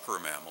of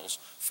micromammals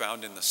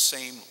found in the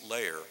same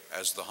layer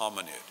as the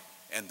hominid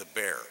and the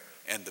bear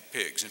and the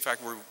pigs. In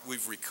fact,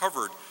 we've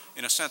recovered,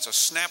 in a sense, a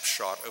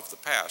snapshot of the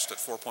past at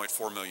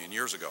 4.4 million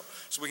years ago.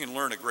 So we can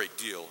learn a great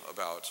deal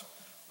about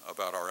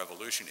our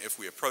evolution if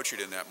we approach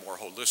it in that more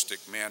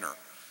holistic manner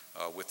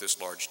with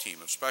this large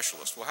team of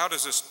specialists. Well, how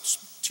does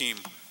this team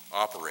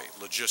operate,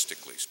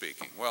 logistically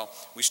speaking? Well,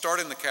 we start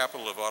in the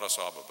capital of Addis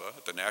Ababa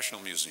at the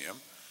National Museum.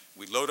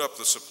 We load up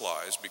the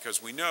supplies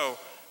because we know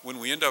when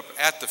we end up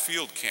at the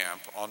field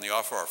camp on the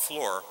Afar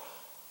floor,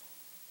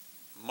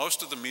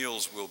 most of the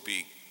meals will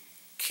be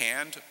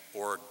canned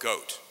or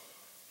goat.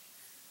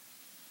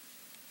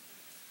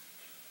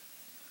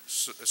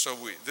 So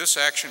this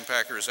action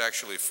packer is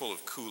actually full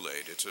of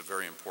Kool-Aid. It's a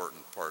very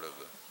important part of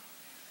the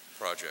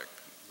project.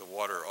 The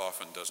water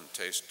often doesn't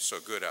taste so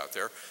good out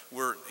there.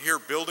 We're here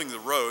building the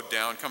road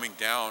coming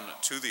down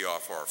to the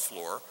Afar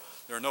floor.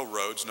 There are no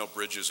roads, no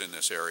bridges in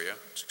this area.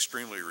 It's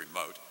extremely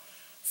remote.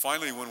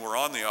 Finally, when we're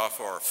on the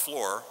Afar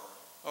floor,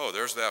 oh,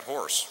 there's that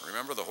horse.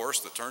 Remember the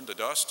horse that turned to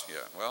dust?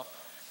 Yeah, well,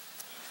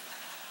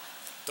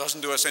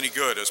 doesn't do us any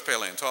good as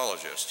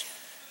paleontologists.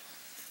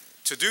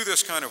 To do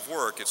this kind of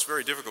work, it's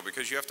very difficult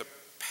because you have to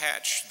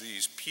patch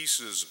these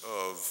pieces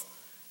of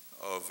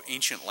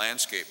ancient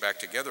landscape back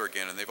together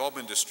again, and they've all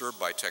been disturbed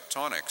by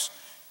tectonics.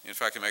 In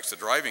fact, it makes the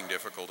driving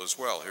difficult as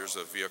well. Here's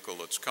a vehicle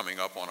that's coming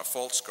up on a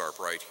fault scarp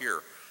right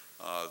here.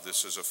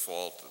 This is a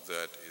fault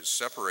that is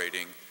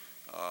separating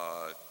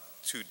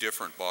two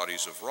different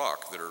bodies of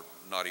rock that are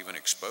not even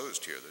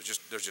exposed here.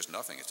 There's just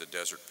nothing. It's a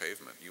desert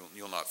pavement.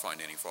 You'll not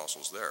find any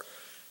fossils there.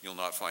 You'll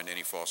not find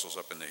any fossils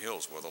up in the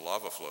hills where the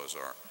lava flows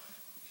are.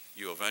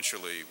 You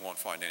eventually won't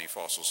find any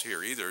fossils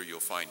here either. You'll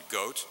find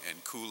goat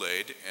and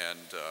Kool-Aid. And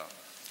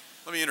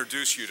let me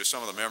introduce you to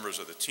some of the members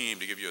of the team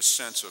to give you a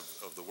sense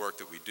of the work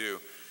that we do.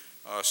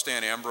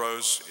 Stan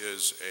Ambrose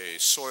is a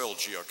soil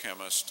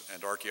geochemist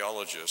and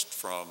archaeologist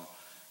from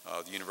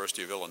the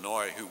University of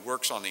Illinois who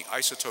works on the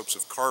isotopes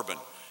of carbon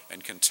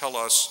and can tell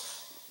us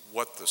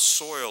what the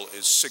soil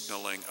is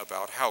signaling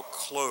about how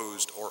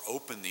closed or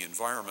open the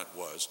environment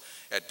was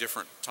at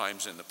different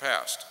times in the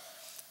past.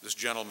 This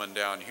gentleman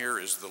down here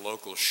is the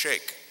local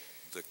sheikh,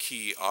 the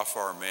key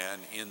Afar man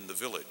in the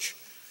village.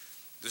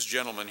 This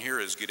gentleman here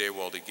is Gide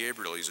Walde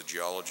Gabriel. He's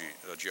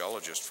a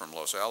geologist from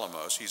Los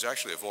Alamos. He's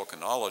actually a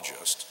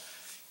volcanologist,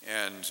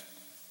 and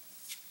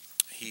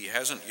he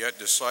hasn't yet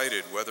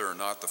decided whether or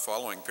not the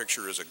following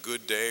picture is a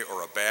good day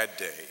or a bad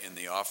day in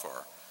the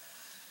Afar.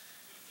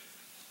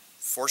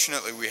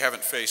 Fortunately, we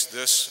haven't faced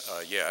this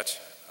yet.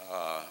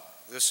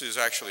 This is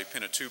actually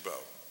Pinatubo,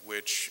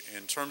 which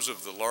in terms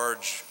of the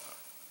large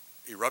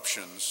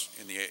eruptions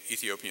in the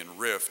Ethiopian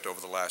rift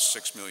over the last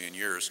 6 million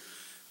years,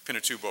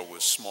 Pinatubo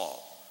was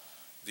small.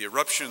 The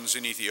eruptions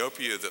in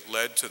Ethiopia that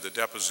led to the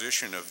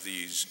deposition of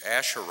these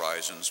ash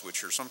horizons,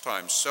 which are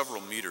sometimes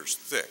several meters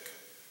thick,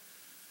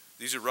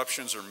 these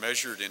eruptions are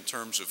measured in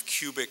terms of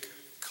cubic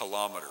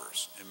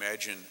kilometers.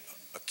 Imagine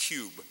a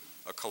cube,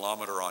 a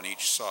kilometer on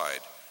each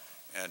side,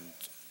 and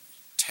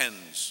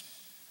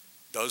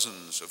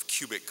dozens of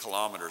cubic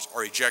kilometers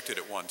are ejected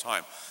at one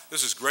time.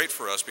 This is great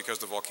for us because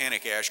the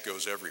volcanic ash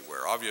goes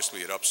everywhere. Obviously,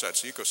 it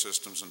upsets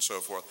ecosystems and so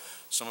forth.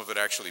 Some of it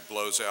actually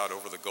blows out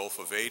over the Gulf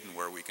of Aden,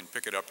 where we can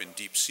pick it up in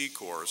deep sea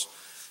cores.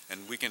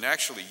 And we can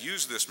actually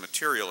use this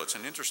material. It's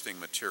an interesting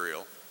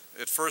material.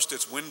 At first,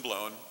 it's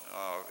windblown.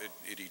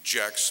 It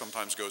ejects,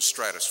 sometimes goes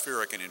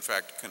stratospheric, and in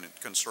fact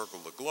can circle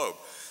the globe.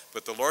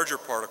 But the larger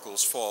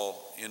particles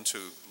fall into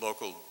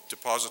local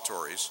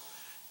depositories.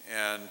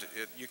 And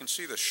you can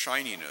see the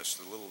shininess,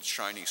 the little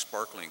shiny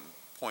sparkling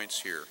points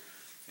here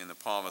in the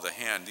palm of the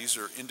hand. These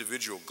are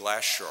individual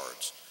glass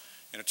shards.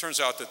 And it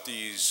turns out that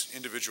these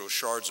individual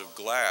shards of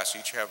glass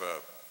each have a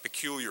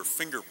peculiar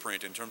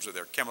fingerprint in terms of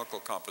their chemical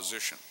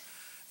composition.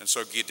 And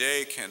so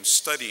Gide can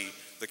study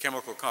the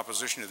chemical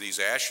composition of these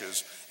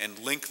ashes and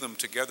link them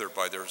together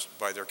by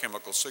their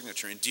chemical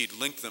signature. Indeed,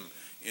 link them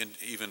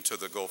even to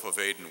the Gulf of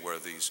Aden, where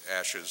these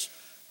ashes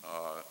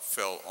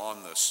fell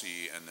on the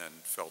sea and then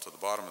fell to the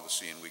bottom of the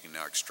sea, and we can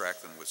now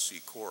extract them with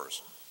sea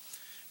cores.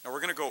 Now we're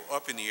going to go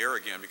up in the air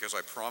again because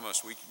I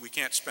promise we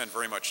can't spend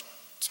very much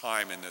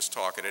time in this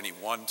talk at any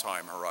one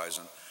time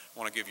horizon. I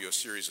want to give you a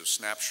series of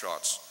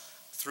snapshots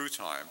through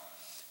time.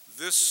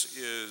 This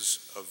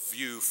is a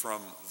view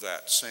from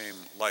that same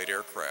light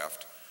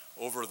aircraft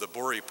over the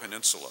Buri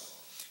Peninsula.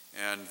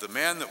 And the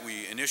man that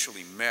we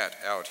initially met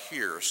out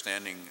here,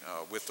 standing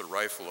with the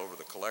rifle over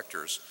the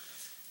collectors,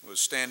 was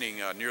standing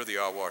near the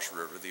Awash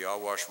River. The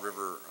Awash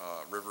River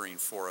riverine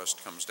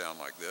forest comes down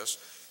like this.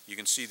 You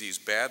can see these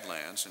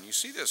badlands, and you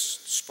see this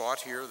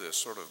spot here, this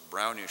sort of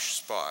brownish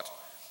spot.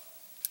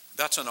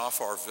 That's an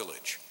Afar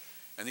village.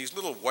 And these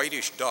little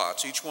whitish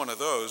dots, each one of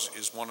those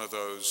is one of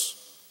those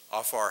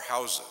Afar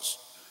houses.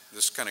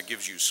 This kind of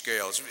gives you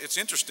scale. It's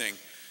interesting.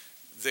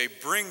 They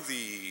bring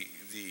the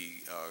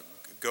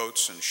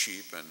goats and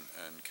sheep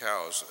and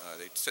cows,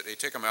 they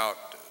take them out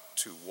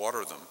to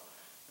water them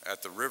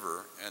at the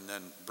river and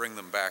then bring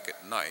them back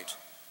at night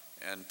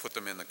and put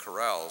them in the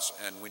corrals.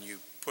 And when you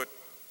put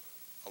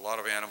a lot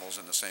of animals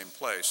in the same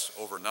place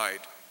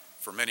overnight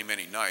for many,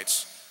 many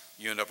nights,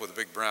 you end up with a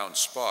big brown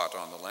spot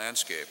on the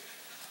landscape.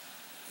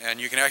 And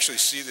you can actually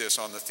see this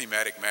on the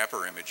thematic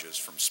mapper images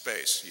from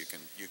space.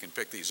 You can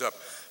pick these up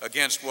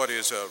against what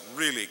is a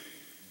really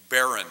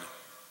barren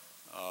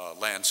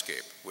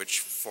landscape, which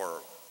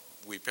for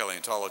we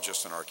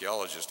paleontologists and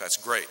archaeologists, that's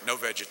great. No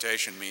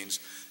vegetation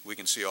means we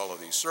can see all of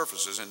these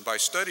surfaces. And by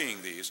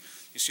studying these,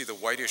 you see the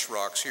whitish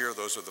rocks here.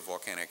 Those are the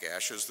volcanic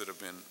ashes that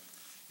have been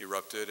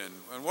erupted.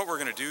 And what we're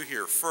going to do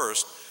here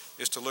first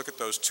is to look at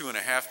those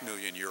 2.5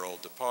 million year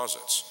old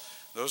deposits.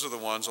 Those are the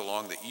ones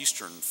along the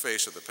eastern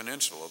face of the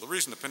peninsula. The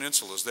reason the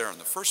peninsula is there in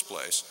the first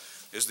place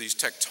is these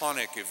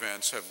tectonic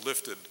events have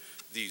lifted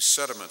these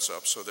sediments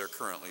up, so they're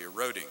currently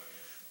eroding.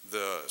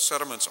 The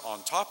sediments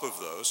on top of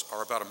those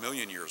are about 1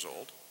 million years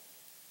old,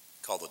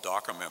 called the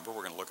Dhaka member.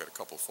 We're going to look at a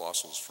couple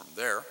fossils from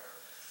there.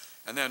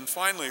 And then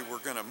finally, we're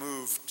going to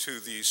move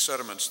to these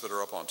sediments that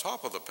are up on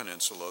top of the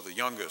peninsula, the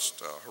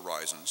youngest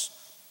horizons,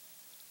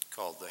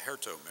 called the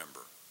Herto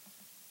member.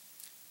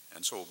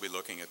 And so we'll be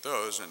looking at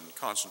those and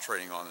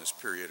concentrating on this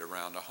period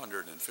around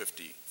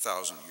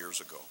 150,000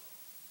 years ago.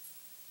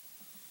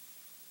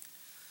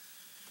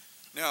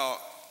 Now,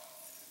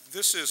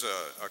 this is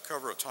a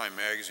cover of Time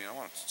magazine. I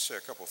want to say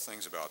a couple of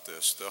things about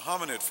this. The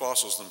hominid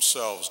fossils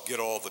themselves get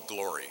all the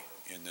glory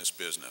in this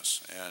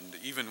business. And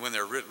even when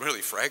they're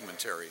really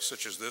fragmentary,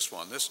 such as this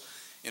one, this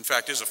in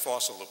fact is a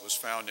fossil that was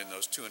found in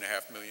those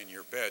 2.5 million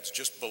year beds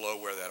just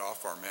below where that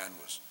Afar man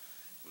was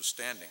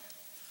standing.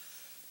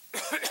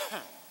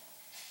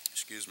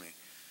 Excuse me.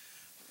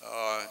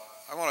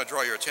 I want to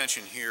draw your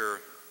attention here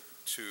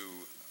to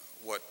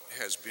what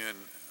has been,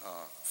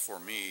 for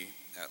me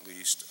at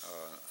least,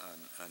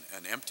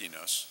 an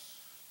emptiness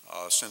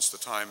since the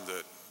time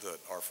that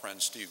our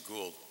friend Steve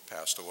Gould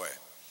passed away.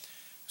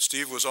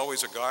 Steve was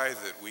always a guy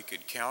that we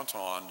could count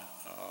on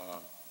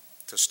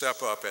to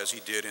step up, as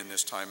he did in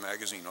this Time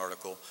magazine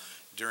article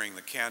during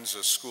the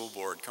Kansas school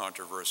board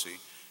controversy,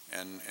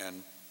 and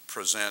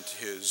present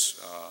his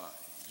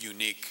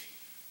unique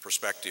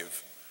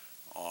perspective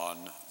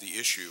on the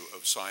issue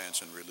of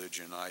science and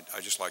religion.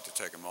 I'd just like to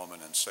take a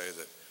moment and say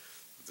that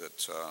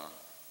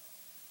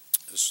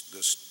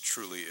this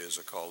truly is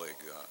a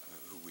colleague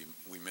who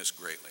we miss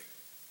greatly,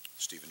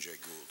 Stephen J.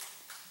 Gould.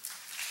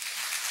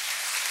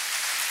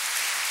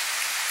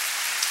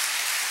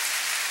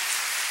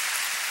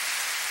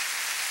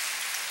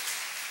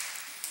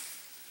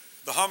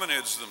 The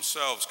hominids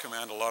themselves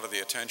command a lot of the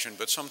attention,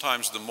 but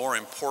sometimes the more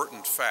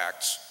important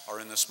facts are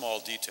in the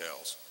small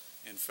details.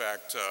 In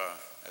fact,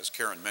 as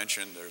Karen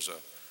mentioned, there's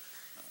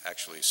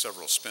actually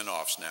several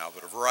spin-offs now,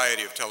 but a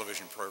variety of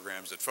television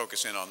programs that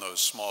focus in on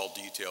those small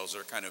details.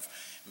 They're kind of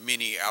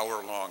mini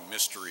hour-long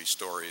mystery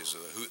stories,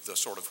 the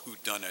sort of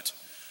whodunit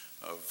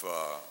of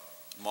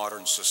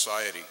modern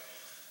society.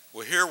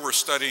 Well, here we're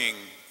studying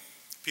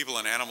people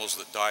and animals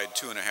that died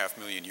 2.5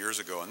 million years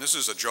ago, and this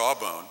is a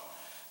jawbone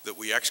that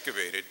we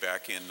excavated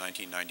back in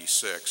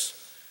 1996.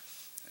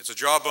 It's a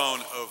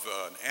jawbone of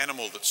an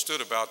animal that stood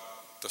about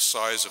the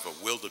size of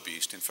a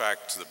wildebeest. In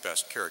fact, the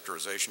best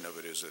characterization of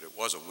it is that it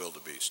was a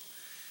wildebeest.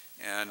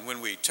 And when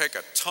we take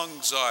a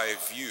tongue's eye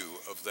view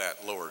of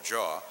that lower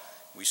jaw,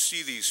 we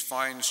see these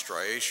fine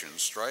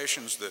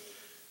striations that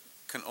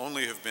can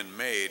only have been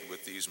made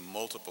with these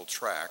multiple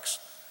tracks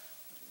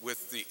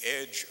with the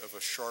edge of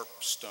a sharp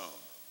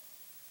stone.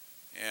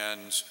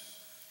 And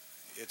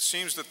it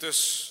seems that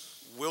this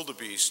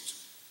wildebeest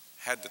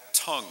had the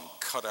tongue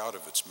cut out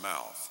of its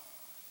mouth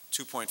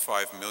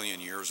 2.5 million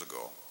years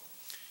ago.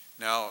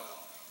 Now,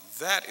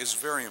 that is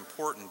very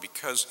important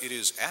because it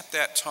is at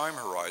that time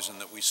horizon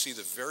that we see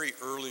the very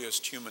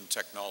earliest human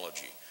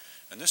technology.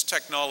 And this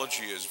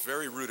technology is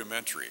very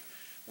rudimentary.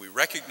 We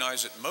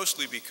recognize it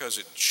mostly because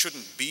it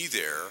shouldn't be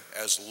there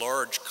as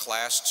large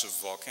clasts of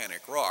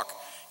volcanic rock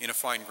in a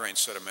fine-grained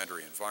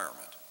sedimentary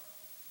environment.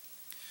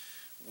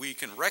 We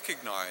can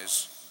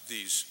recognize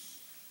these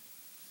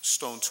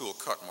stone tool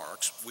cut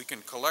marks. We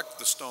can collect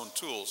the stone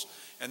tools,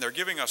 and they're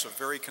giving us a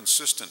very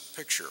consistent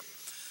picture.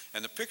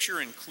 And the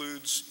picture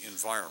includes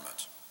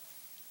environment.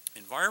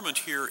 Environment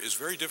here is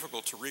very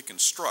difficult to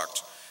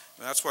reconstruct,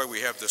 and that's why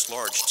we have this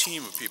large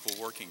team of people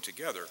working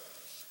together.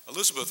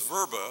 Elizabeth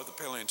Verba, the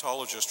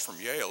paleontologist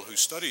from Yale who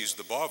studies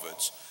the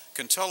bovids,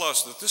 can tell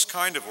us that this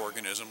kind of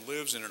organism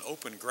lives in an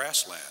open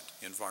grassland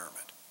environment.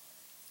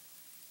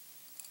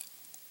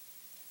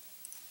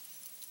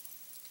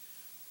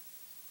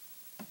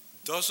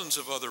 Dozens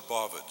of other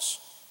bovids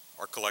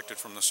are collected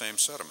from the same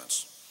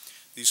sediments.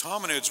 These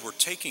hominids were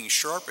taking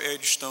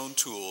sharp-edged stone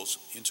tools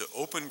into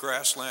open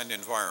grassland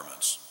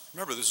environments.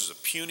 Remember, this is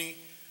a puny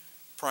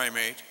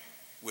primate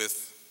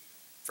with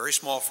very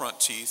small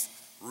front teeth,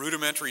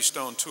 rudimentary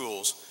stone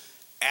tools,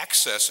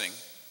 accessing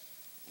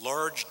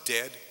large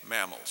dead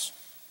mammals.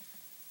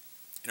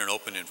 in an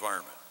open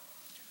environment.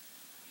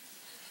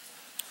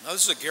 Now,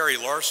 this is a Gary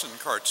Larson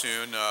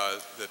cartoon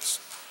that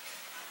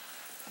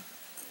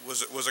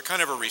was a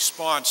kind of a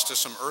response to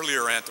some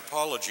earlier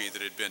anthropology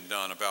that had been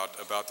done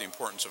about the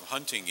importance of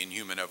hunting in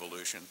human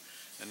evolution.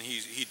 And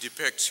he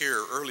depicts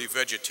here early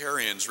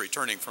vegetarians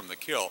returning from the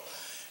kill.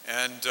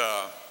 And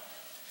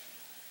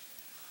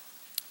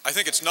I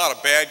think it's not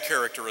a bad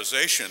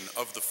characterization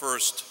of the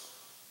first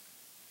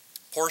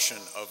portion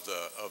of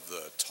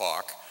the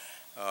talk,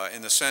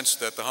 in the sense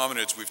that the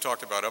hominids we've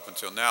talked about up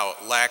until now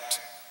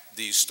lacked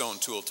these stone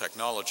tool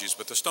technologies,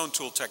 but the stone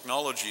tool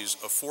technologies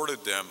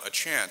afforded them a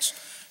chance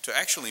to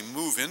actually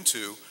move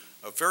into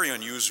a very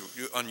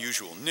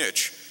unusual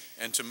niche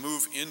and to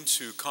move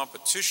into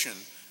competition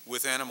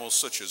with animals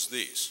such as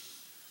these.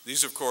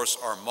 These, of course,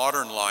 are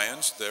modern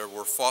lions. There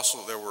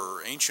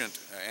were ancient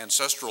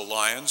ancestral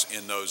lions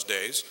in those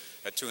days,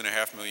 at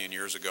 2.5 million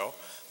years ago.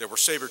 There were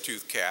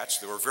saber-toothed cats.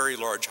 There were very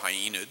large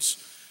hyenids.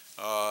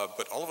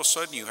 But all of a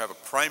sudden, you have a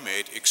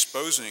primate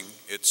exposing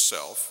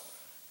itself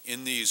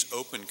in these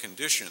open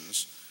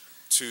conditions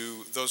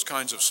to those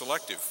kinds of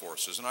selective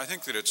forces. And I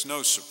think that it's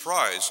no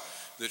surprise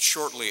that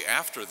shortly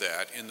after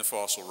that, in the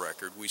fossil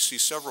record, we see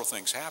several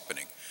things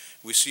happening.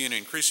 We see an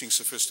increasing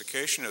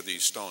sophistication of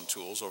these stone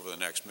tools over the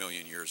next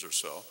million years or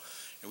so.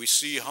 And we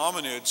see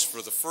hominids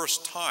for the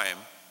first time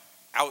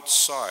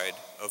outside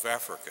of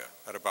Africa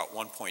at about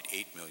 1.8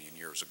 million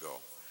years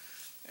ago.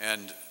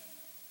 And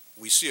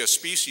we see a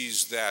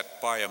species that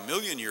by 1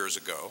 million years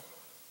ago,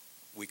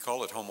 we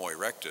call it Homo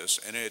erectus,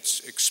 and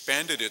it's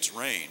expanded its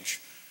range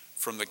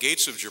from the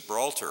gates of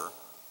Gibraltar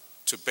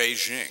to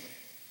Beijing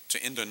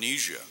to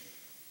Indonesia,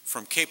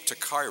 from Cape to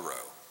Cairo.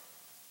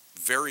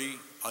 Very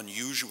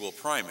unusual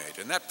primate.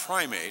 And that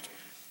primate,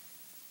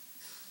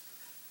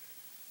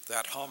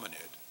 that hominid,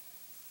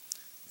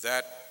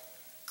 that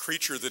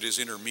creature that is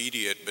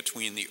intermediate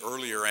between the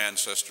earlier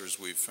ancestors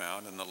we've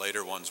found and the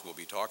later ones we'll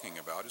be talking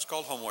about, is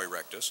called Homo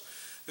erectus.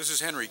 This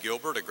is Henry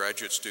Gilbert, a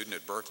graduate student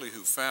at Berkeley,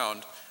 who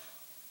found,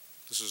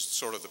 this is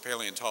sort of the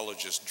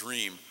paleontologist's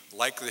dream,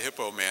 like the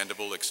hippo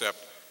mandible,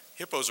 except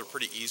hippos are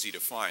pretty easy to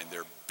find.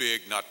 They're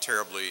big, not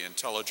terribly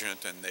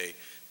intelligent, and they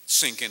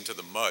sink into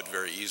the mud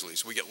very easily.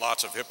 So we get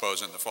lots of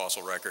hippos in the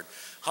fossil record.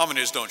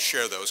 Hominids don't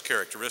share those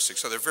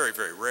characteristics, so they're very,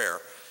 very rare.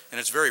 And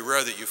it's very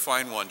rare that you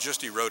find one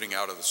just eroding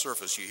out of the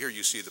surface. Here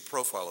you see the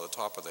profile of the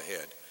top of the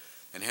head,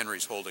 and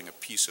Henry's holding a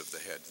piece of the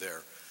head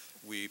there.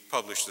 We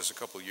published this a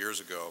couple years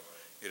ago.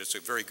 It is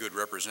a very good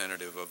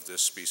representative of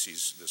this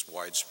species, this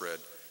widespread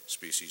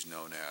species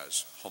known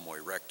as Homo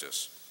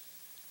erectus.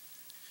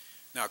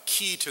 Now,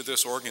 key to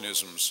this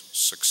organism's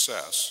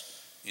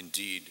success,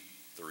 indeed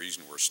the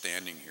reason we're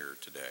standing here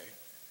today,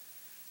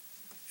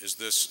 is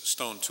this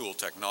stone tool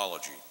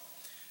technology.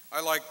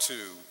 I like to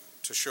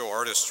show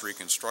artists'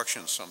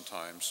 reconstructions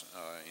sometimes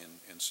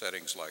in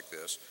settings like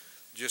this,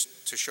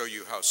 just to show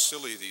you how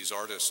silly these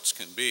artists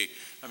can be.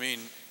 I mean,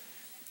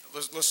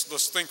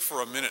 let's think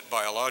for a minute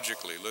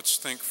biologically. Let's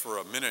think for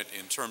a minute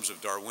in terms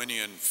of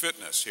Darwinian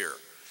fitness here.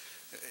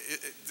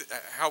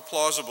 How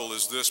plausible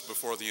is this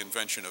before the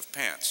invention of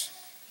pants?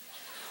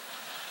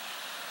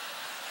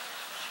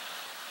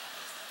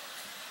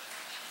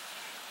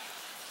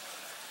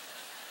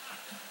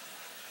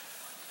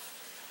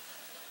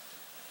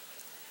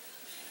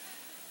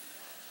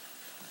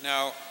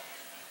 Now,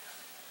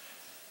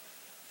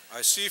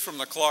 I see from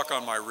the clock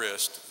on my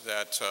wrist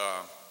that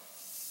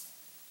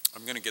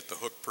I'm going to get the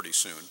hook pretty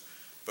soon.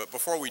 But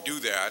before we do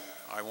that,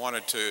 I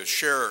wanted to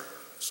share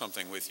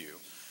something with you,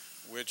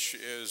 which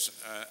is,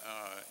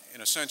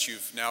 in a sense,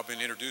 you've now been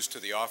introduced to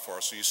the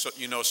Afar, so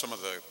you know some of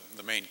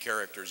the main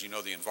characters, you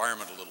know the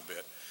environment a little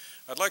bit.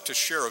 I'd like to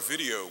share a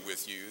video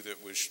with you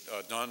that was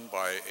done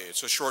by,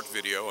 it's a short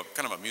video,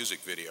 kind of a music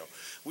video.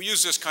 We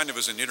use this kind of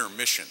as an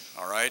intermission,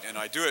 all right? And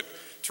I do it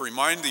to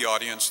remind the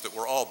audience that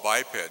we're all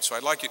bipeds. So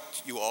I'd like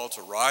you all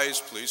to rise,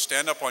 please.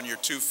 Stand up on your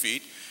 2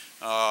 feet.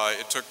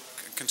 It took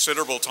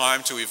considerable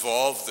time to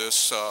evolve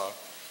this,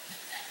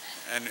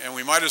 and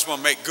we might as well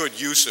make good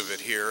use of it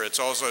here. It's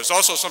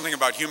also something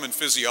about human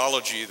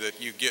physiology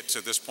that you get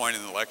to this point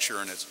in the lecture,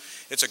 and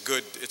it's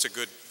a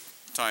good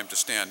time to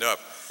stand up.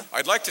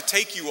 I'd like to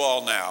take you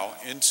all now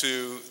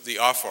into the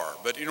Afar,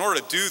 but in order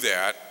to do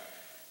that,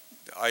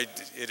 I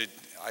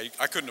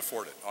couldn't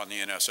afford it on the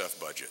NSF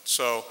budget.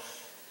 So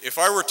if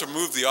I were to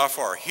move the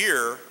Afar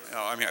here,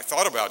 I mean, I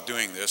thought about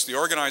doing this. The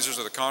organizers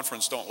of the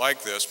conference don't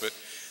like this, but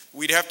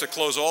we'd have to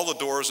close all the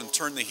doors and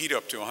turn the heat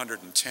up to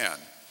 110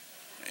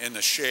 in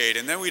the shade.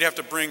 And then we'd have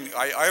to bring,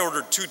 I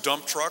ordered 2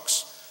 dump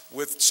trucks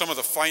with some of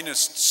the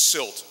finest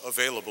silt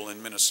available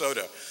in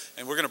Minnesota.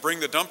 And we're going to bring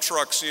the dump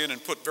trucks in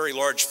and put very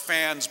large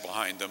fans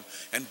behind them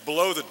and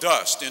blow the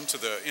dust into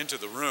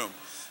the room.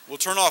 We'll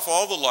turn off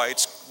all the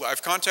lights.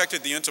 I've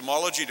contacted the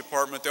entomology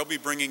department. They'll be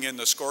bringing in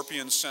the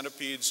scorpions,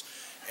 centipedes,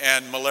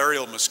 and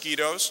malarial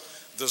mosquitoes.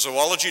 The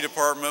zoology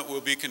department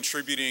will be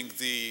contributing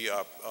the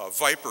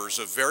vipers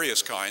of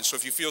various kinds. So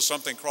if you feel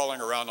something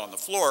crawling around on the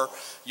floor,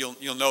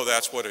 you'll know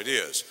that's what it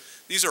is.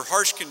 These are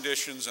harsh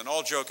conditions, and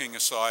all joking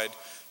aside,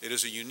 it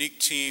is a unique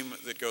team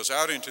that goes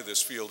out into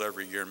this field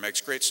every year and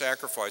makes great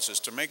sacrifices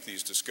to make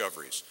these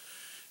discoveries.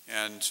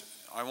 And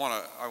I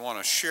want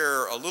to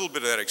share a little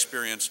bit of that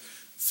experience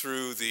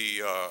through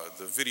the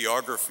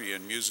videography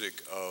and music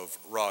of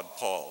Rod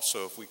Paul.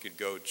 So if we could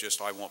go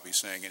just, I won't be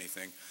saying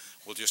anything,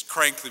 we'll just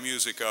crank the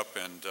music up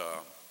and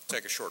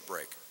take a short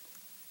break.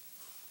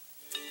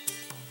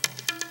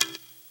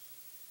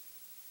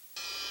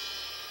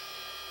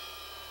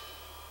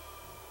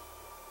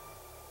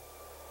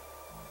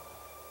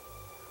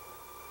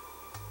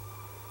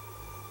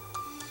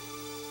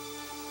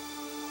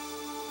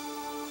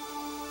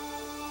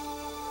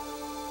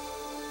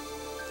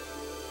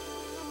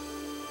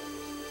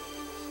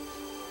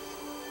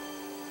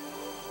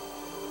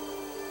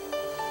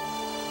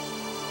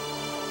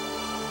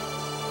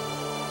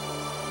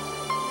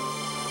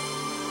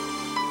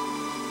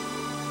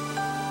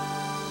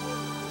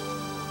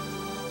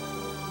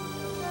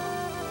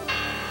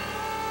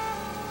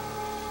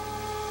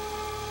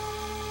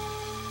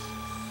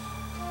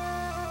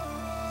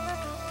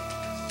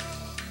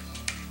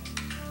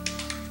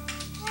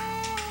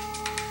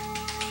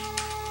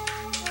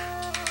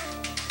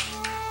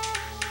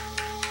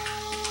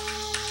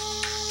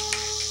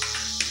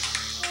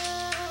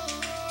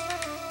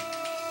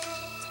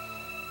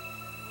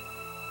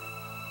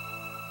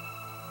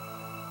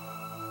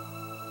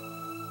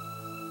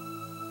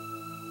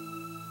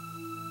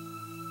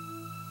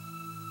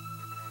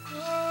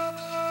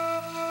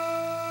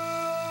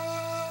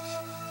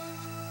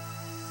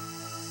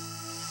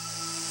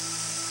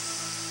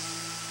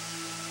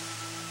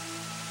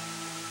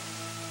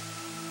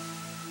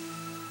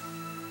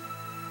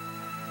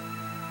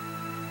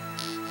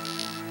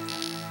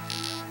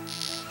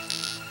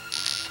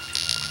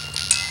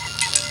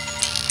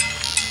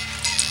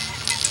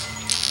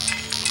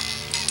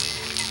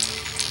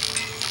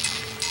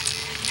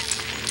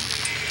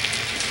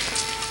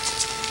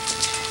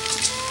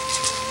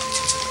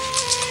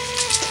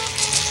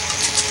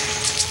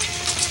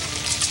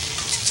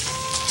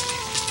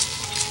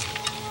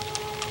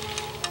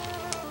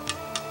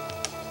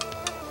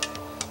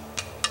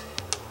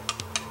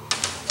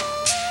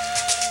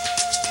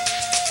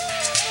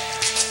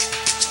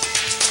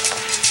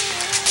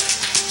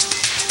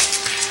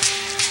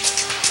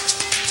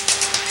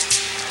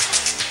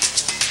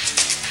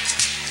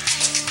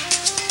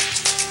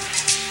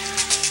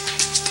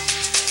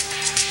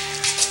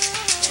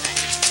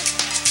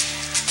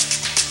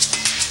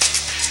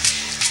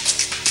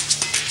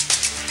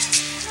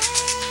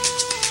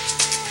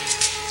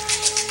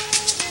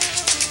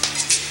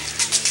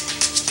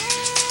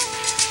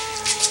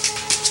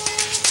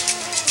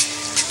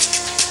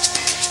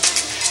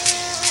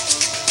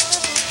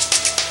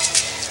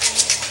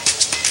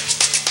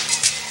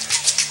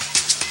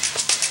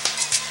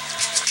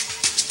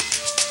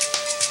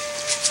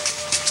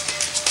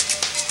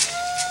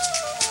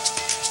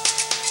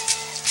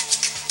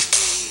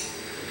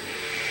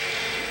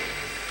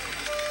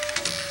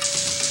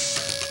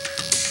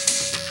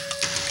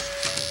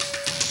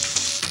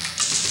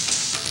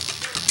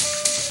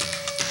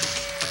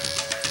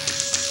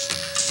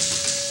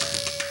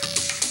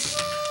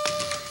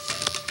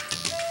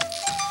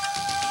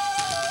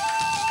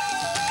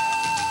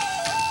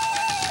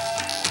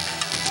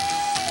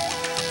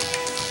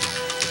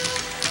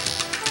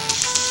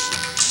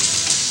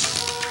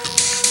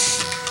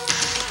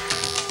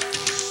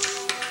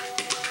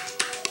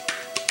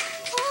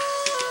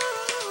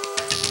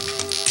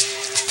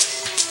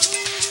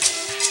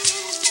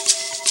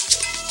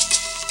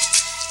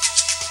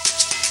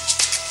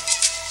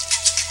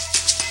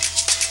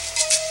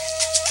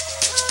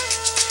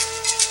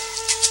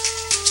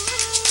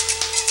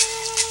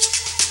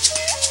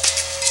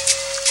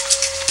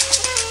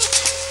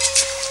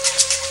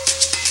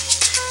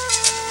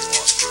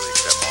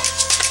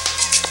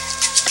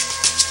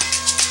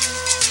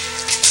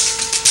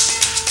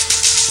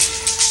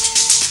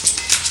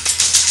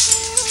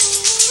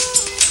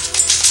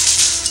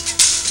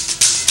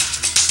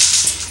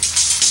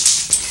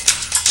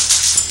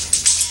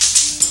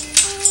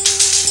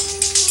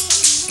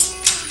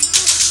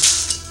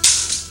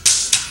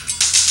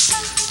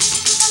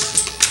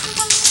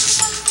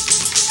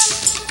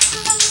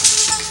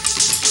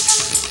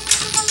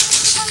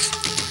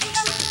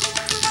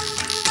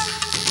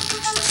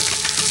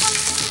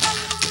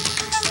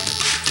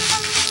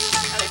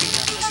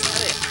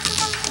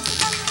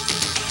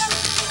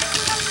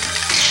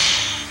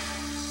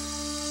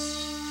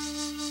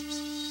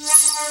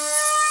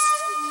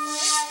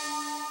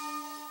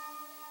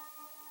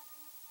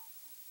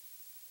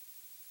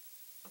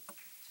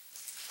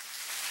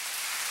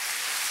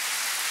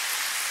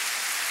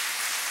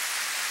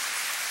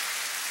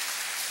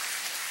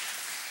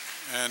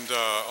 And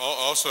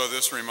also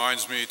this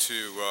reminds me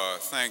to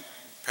thank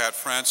Pat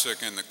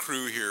Francic and the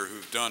crew here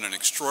who've done an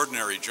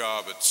extraordinary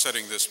job at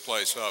setting this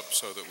place up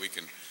so that we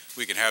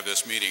can have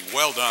this meeting.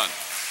 Well done.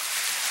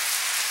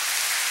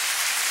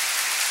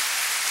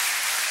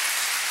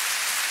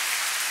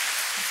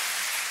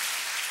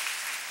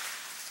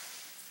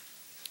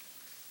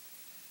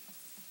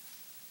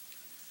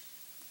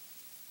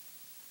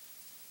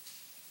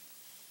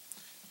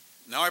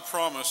 Now I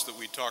promised that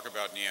we'd talk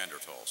about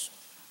Neanderthals.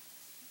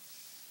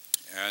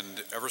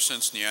 And ever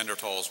since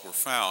Neanderthals were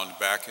found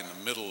back in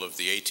the middle of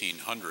the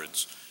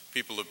 1800s,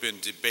 people have been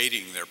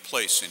debating their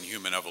place in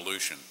human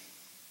evolution.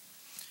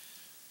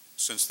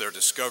 Since their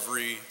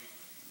discovery,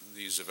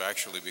 these have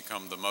actually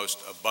become the most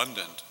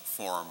abundant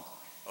form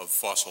of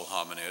fossil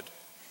hominid.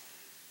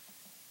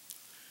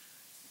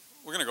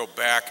 We're going to go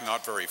back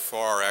not very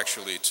far,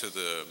 actually, to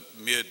the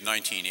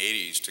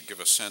mid-1980s to give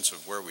a sense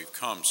of where we've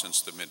come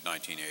since the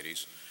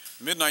mid-1980s.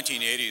 In the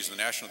mid-1980s, the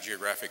National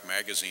Geographic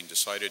magazine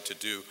decided to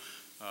do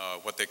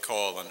what they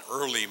call an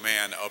early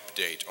man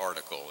update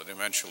article. It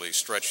eventually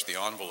stretched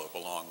the envelope a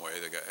long way.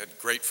 They had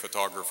great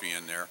photography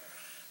in there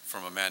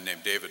from a man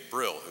named David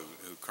Brill,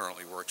 who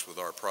currently works with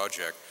our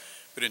project.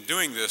 But in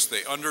doing this,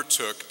 they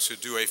undertook to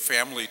do a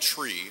family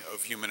tree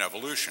of human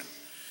evolution.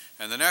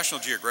 And the National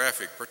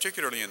Geographic,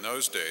 particularly in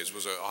those days,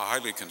 was a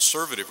highly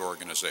conservative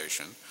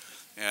organization.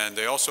 And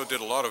they also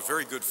did a lot of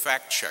very good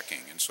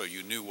fact-checking, and so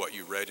you knew what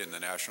you read in the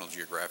National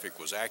Geographic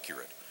was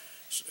accurate.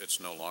 It's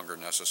no longer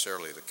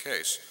necessarily the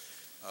case.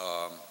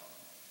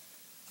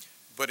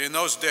 But in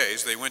those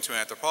days, they went to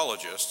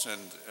anthropologists, and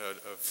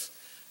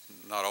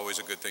not always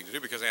a good thing to do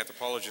because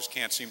anthropologists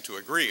can't seem to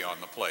agree on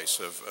the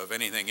place of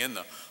anything in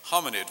the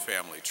hominid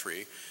family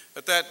tree.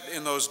 But that,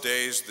 in those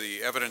days,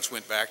 the evidence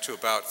went back to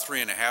about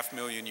 3.5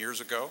 million years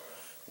ago,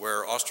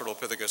 where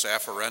Australopithecus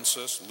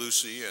afarensis,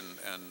 Lucy,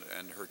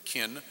 and her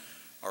kin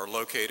are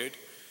located.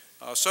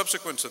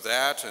 Subsequent to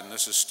that, and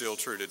this is still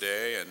true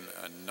today,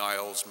 and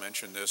Niles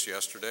mentioned this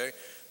yesterday,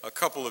 a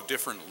couple of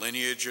different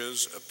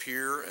lineages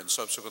appear and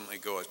subsequently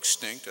go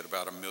extinct at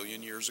about 1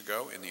 million years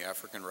ago in the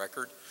African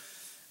record.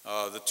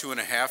 The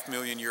 2.5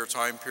 million year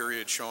time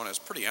period shown as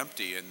pretty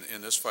empty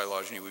in this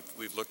phylogeny.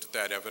 We've looked at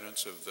that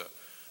evidence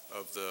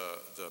of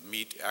the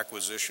meat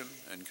acquisition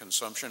and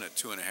consumption at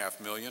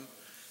 2.5 million.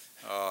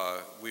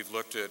 We've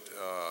looked at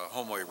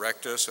Homo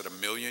erectus at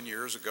 1 million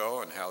years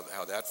ago and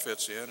how that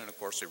fits in, and of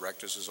course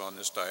erectus is on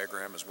this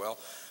diagram as well.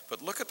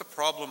 But look at the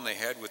problem they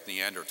had with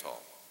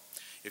Neanderthal.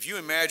 If you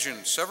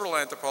imagine several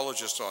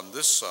anthropologists on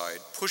this side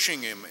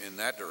pushing him in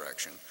that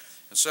direction,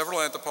 and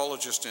several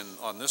anthropologists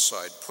on this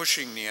side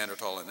pushing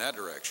Neanderthal in that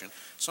direction,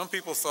 some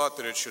people thought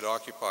that it should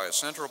occupy a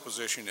central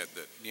position,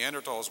 that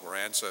Neanderthals were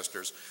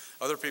ancestors.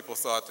 Other people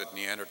thought that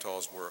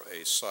Neanderthals were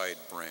a side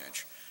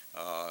branch,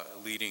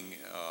 leading,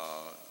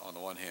 on the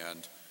one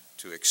hand,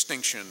 to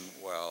extinction,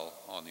 while,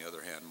 on the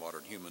other hand,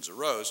 modern humans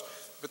arose.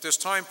 But this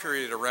time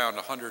period around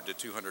 100 to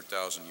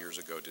 200,000 years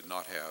ago did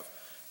not have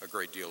a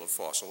great deal of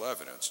fossil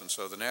evidence. And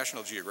so the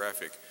National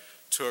Geographic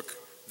took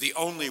the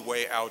only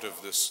way out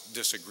of this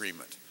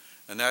disagreement,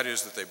 and that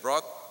is that they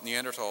brought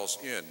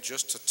Neanderthals in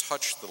just to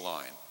touch the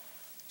line.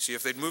 See,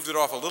 if they'd moved it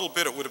off a little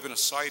bit, it would have been a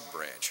side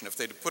branch, and if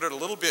they'd put it a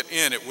little bit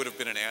in, it would have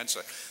been an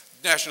ancestor.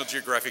 National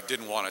Geographic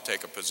didn't want to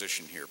take a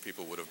position here.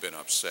 People would have been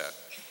upset.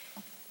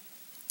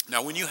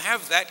 Now, when you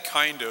have that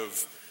kind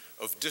of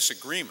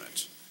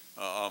disagreement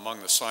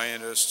among the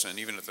scientists and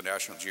even at the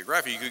National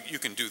Geographic, you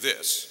can do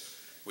this,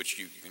 which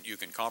you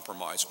can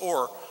compromise,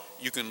 or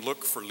you can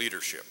look for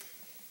leadership.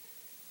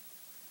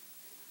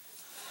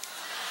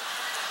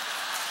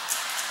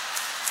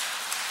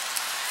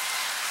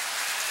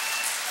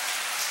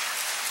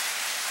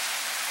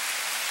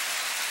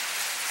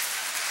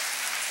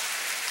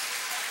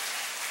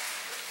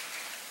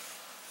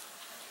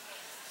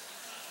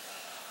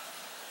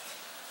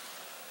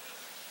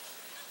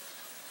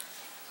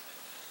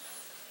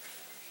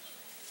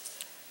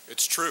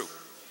 It's true.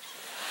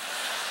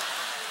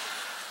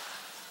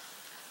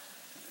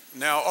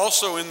 Now,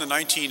 also in the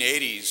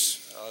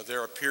 1980s,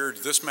 there appeared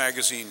this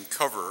magazine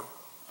cover,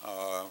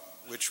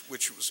 which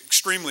was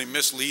extremely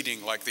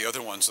misleading, like the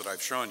other ones that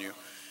I've shown you.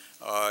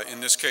 In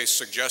this case,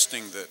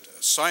 suggesting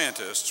that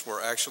scientists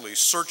were actually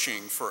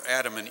searching for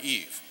Adam and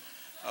Eve.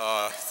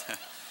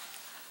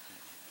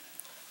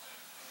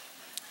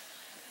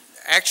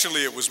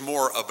 Actually, it was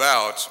more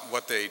about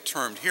what they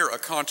termed here a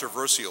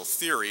controversial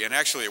theory, and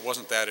actually it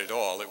wasn't that at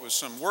all. It was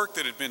some work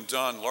that had been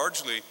done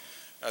largely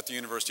at the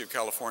University of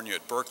California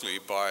at Berkeley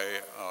by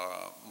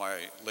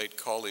my late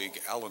colleague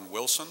Alan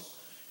Wilson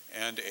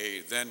and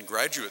a then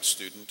graduate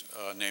student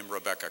named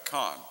Rebecca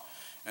Kahn.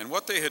 And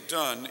what they had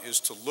done is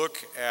to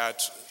look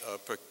at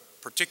a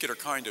particular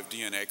kind of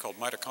DNA called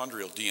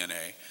mitochondrial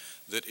DNA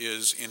that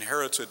is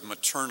inherited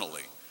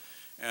maternally.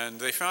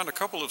 And they found a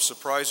couple of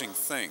surprising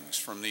things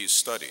from these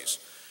studies.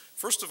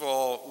 First of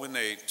all, when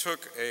they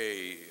took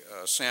a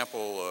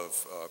sample of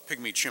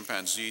pygmy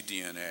chimpanzee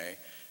DNA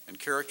and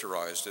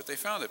characterized it, they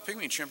found that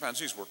pygmy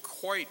chimpanzees were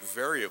quite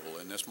variable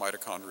in this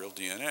mitochondrial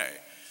DNA.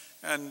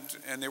 And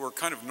they were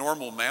kind of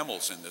normal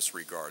mammals in this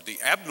regard.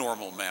 The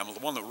abnormal mammal, the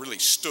one that really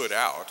stood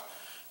out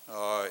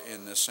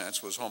in this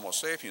sense, was Homo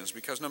sapiens,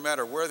 because no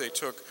matter where they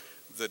took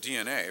the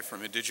DNA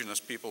from indigenous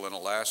people in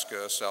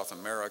Alaska, South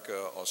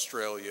America,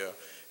 Australia,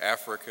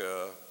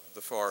 Africa,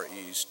 the Far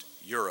East,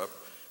 Europe,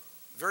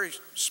 very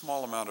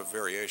small amount of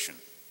variation.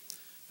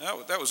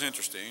 That was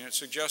interesting. It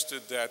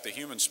suggested that the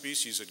human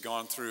species had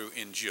gone through,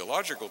 in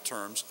geological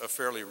terms, a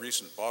fairly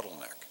recent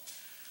bottleneck.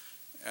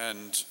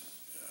 And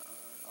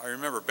I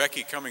remember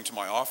Becky coming to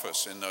my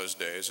office in those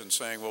days and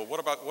saying, well,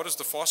 what does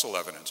the fossil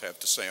evidence have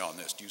to say on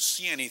this? Do you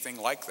see anything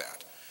like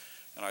that?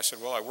 And I said,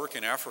 well, I work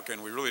in Africa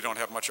and we really don't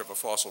have much of a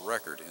fossil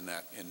record in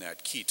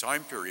that key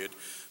time period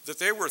that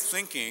they were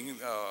thinking,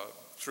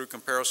 through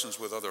comparisons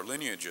with other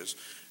lineages,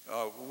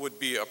 would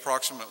be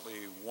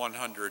approximately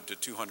 100 to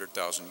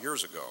 200,000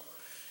 years ago.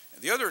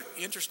 And the other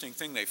interesting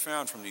thing they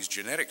found from these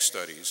genetic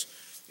studies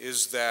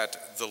is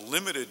that the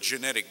limited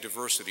genetic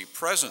diversity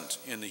present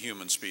in the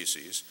human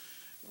species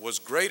was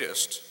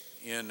greatest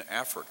in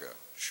Africa,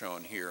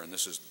 shown here, and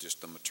this is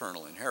just the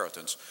maternal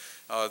inheritance.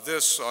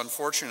 This,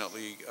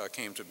 unfortunately,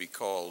 came to be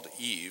called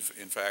Eve.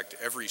 In fact,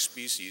 every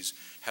species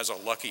has a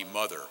lucky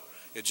mother.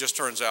 It just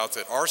turns out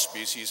that our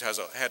species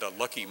had a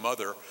lucky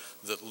mother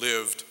that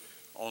lived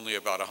only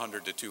about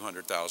 100 to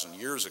 200,000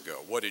 years ago.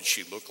 What did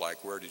she look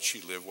like? Where did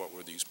she live? What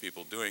were these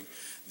people doing?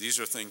 These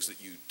are things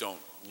that you don't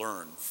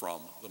learn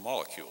from the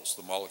molecules.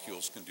 The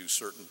molecules can do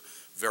certain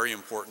very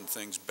important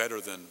things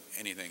better than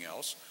anything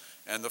else,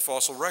 and the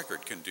fossil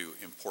record can do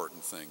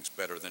important things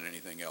better than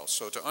anything else.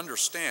 So to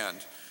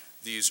understand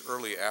these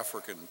early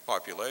African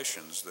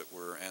populations that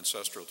were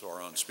ancestral to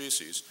our own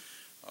species,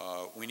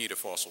 we need a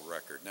fossil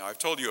record. Now, I've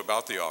told you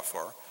about the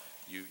Afar.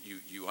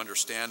 You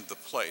understand the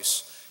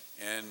place.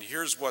 And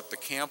here's what the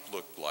camp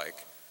looked like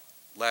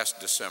last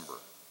December,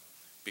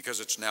 because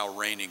it's now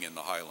raining in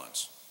the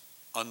highlands.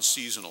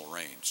 Unseasonal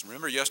rains.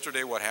 Remember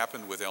yesterday what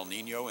happened with El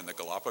Nino in the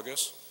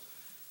Galapagos?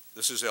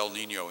 This is El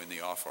Nino in the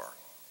Afar.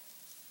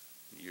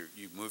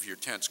 You move your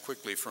tents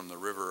quickly from the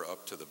river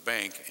up to the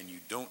bank, and you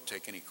don't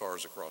take any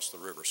cars across the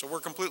river. So we're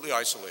completely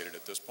isolated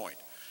at this point.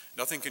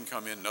 Nothing can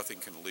come in, nothing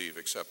can leave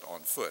except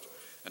on foot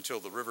until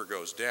the river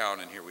goes down,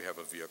 and here we have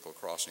a vehicle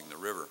crossing the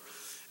river.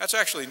 That's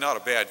actually not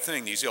a bad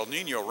thing. These El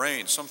Nino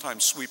rains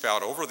sometimes sweep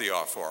out over the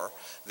Afar.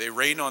 They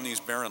rain on these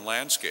barren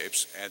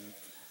landscapes, and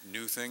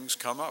new things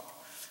come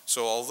up.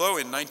 So although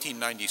in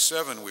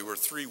 1997 we were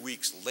 3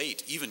 weeks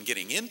late even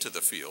getting into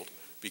the field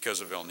because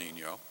of El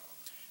Nino,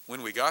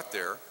 when we got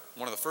there,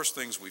 one of the first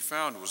things we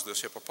found was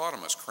this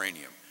hippopotamus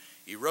cranium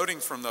eroding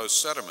from those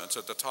sediments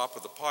at the top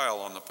of the pile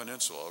on the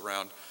peninsula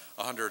around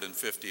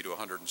 150 to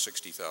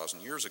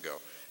 160,000 years ago.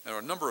 There are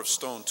a number of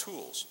stone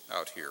tools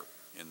out here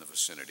in the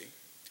vicinity,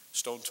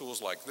 stone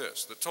tools like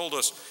this, that told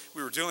us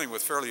we were dealing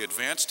with fairly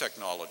advanced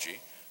technology.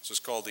 This is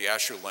called the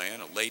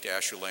Acheulean, a late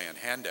Acheulean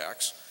hand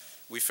axe.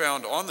 We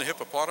found on the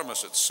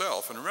hippopotamus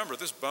itself, and remember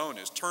this bone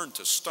is turned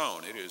to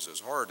stone, it is as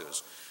hard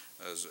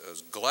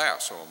as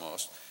glass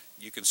almost.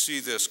 You can see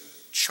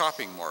this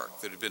chopping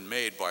mark that had been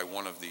made by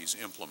one of these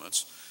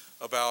implements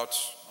about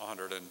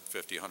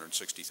 150,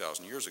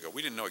 160,000 years ago.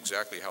 We didn't know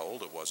exactly how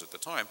old it was at the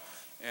time,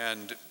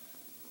 and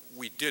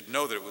we did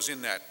know that it was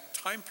in that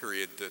time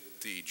period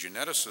that the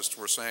geneticists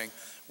were saying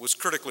was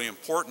critically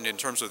important in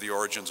terms of the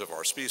origins of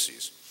our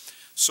species.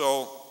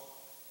 So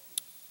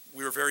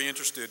we were very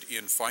interested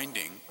in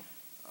finding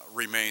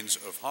remains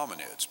of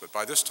hominids, but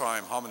by this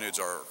time hominids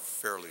are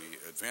fairly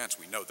advanced.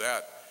 We know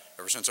that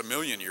ever since 1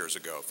 million years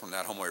ago from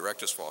that Homo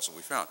erectus fossil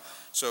we found.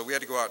 So we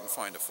had to go out and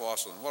find a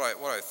fossil, and what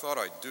I thought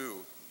I'd do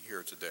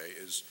here today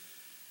is,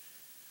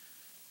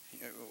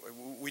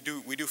 we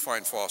do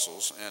find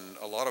fossils, and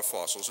a lot of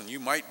fossils, and you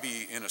might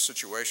be in a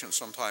situation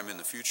sometime in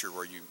the future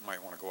where you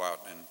might want to go out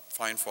and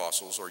find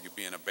fossils, or you'd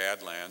be in a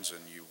badlands and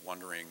you're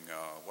wondering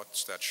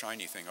what's that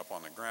shiny thing up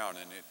on the ground,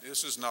 and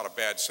this is not a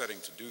bad setting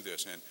to do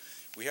this, and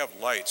we have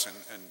lights,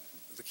 and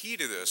the key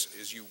to this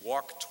is you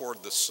walk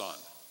toward the sun,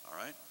 all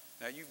right?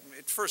 Now,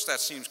 at first that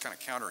seems kind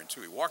of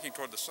counterintuitive. Walking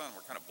toward the sun,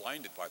 we're kind of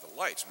blinded by the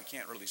lights. We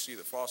can't really see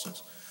the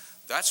fossils.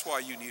 That's why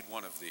you need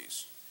one of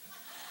these.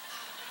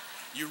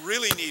 You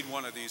really need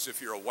one of these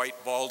if you're a white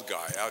bald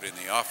guy out in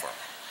the Afar.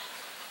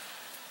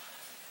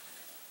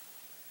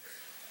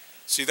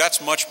 See, that's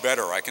much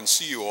better. I can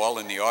see you all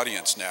in the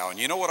audience now. And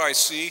you know what I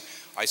see?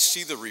 I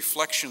see the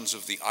reflections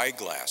of the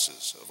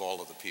eyeglasses of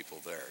all of the people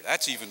there.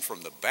 That's even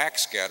from the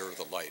backscatter of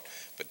the light.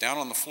 But down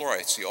on the floor,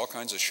 I see all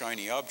kinds of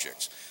shiny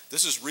objects.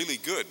 This is really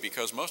good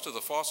because most of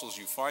the fossils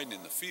you find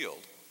in the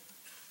field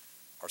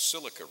are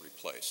silica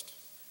replaced,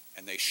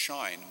 and they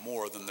shine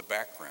more than the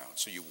background.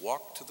 So you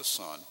walk to the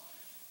sun,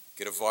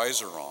 get a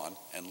visor on,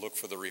 and look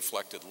for the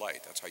reflected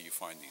light. That's how you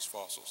find these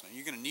fossils. Now,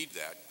 you're going to need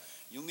that.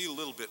 You'll need a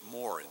little bit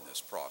more in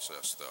this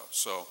process, though.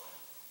 So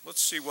let's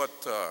see what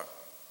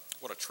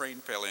a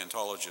trained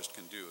paleontologist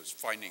can do, is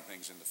finding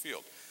things in the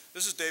field.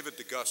 This is David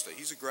DeGusta.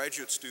 He's a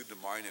graduate student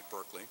of mine at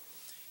Berkeley.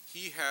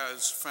 He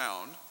has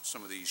found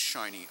some of these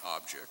shiny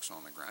objects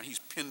on the ground. He's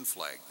pin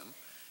flagged them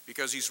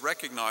because he's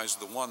recognized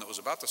the one that was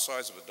about the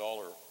size of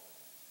a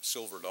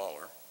silver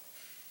dollar.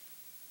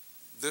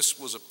 This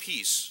was a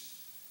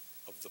piece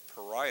of the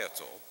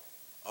parietal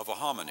of a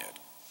hominid.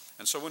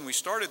 And so when we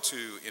started to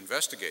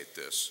investigate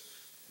this,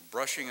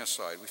 brushing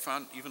aside, we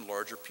found even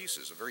larger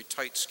pieces, a very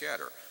tight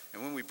scatter.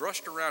 And when we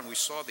brushed around, we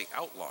saw the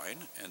outline,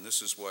 and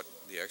this is what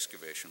the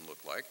excavation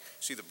looked like.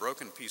 See the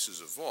broken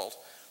pieces of vault,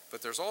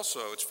 but there's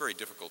also, it's very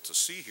difficult to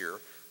see here,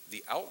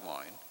 the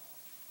outline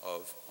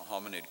of a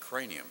hominid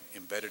cranium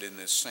embedded in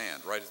this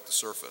sand right at the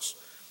surface.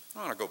 I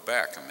want to go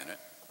back a minute.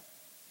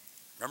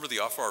 Remember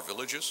the Afar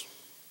villages?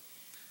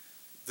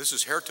 This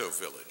is Herto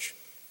village.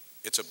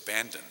 It's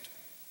abandoned.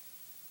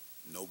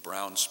 No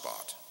brown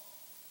spot.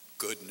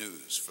 Good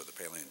news for the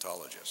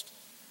paleontologist.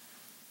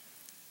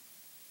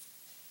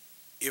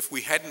 If we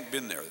hadn't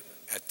been there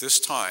at this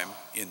time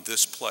in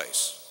this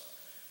place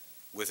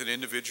with an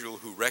individual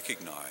who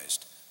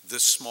recognized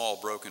this small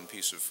broken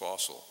piece of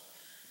fossil,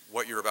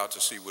 what you're about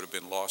to see would have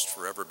been lost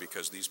forever,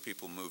 because these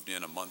people moved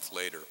in a month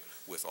later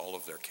with all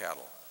of their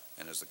cattle.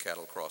 And as the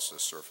cattle crossed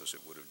this surface,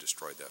 it would have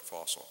destroyed that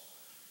fossil.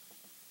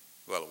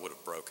 Well, it would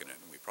have broken it,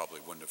 and we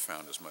probably wouldn't have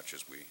found as much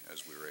as we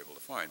were able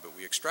to find. But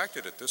we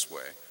extracted it this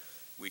way.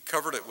 We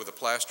covered it with a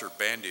plaster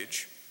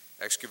bandage,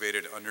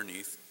 excavated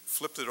underneath,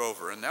 flipped it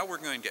over, and now we're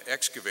going to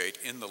excavate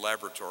in the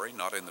laboratory,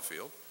 not in the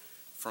field.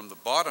 From the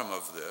bottom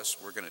of this,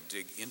 we're going to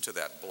dig into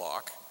that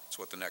block. That's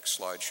what the next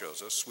slide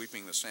shows us,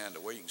 sweeping the sand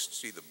away. You can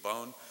see the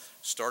bone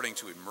starting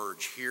to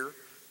emerge here,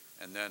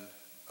 and then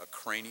a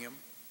cranium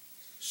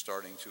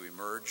starting to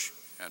emerge.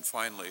 And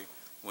finally,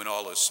 when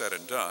all is said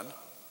and done,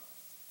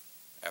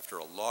 after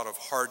a lot of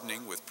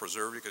hardening with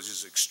preservative, because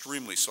it's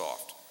extremely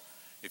soft.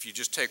 If you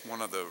just take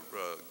one of the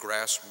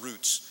grass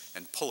roots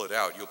and pull it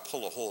out, you'll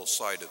pull a whole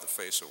side of the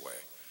face away.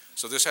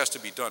 So this has to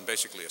be done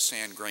basically a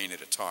sand grain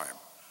at a time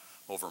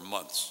over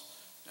months.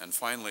 And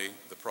finally,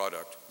 the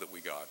product that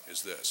we got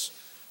is this.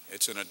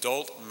 It's an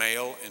adult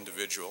male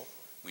individual.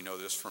 We know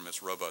this from its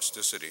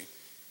robusticity.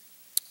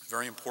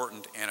 Very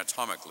important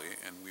anatomically,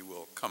 and we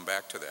will come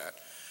back to that.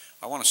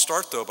 I want to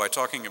start, though, by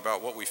talking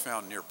about what we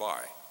found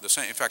nearby.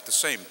 In fact, the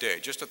same day,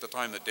 just at the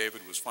time that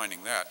David was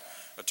finding that,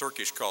 a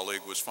Turkish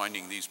colleague was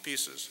finding these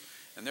pieces.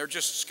 And they're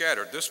just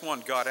scattered. This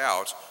one got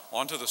out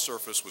onto the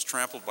surface, was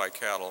trampled by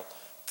cattle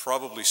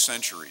probably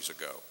centuries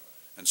ago.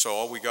 And so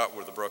all we got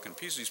were the broken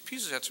pieces. These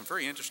pieces had some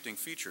very interesting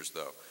features,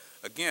 though.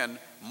 Again,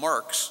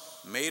 marks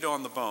made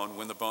on the bone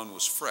when the bone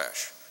was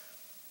fresh.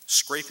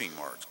 Scraping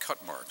marks,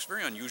 cut marks,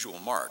 very unusual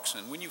marks.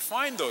 And when you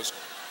find those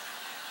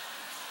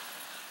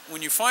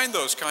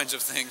kinds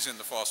of things in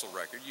the fossil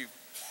record,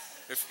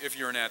 if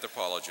you're an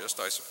anthropologist,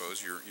 I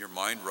suppose your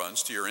mind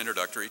runs to your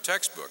introductory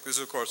textbook. This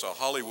is, of course, a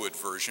Hollywood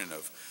version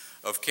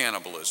of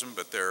cannibalism,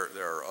 but there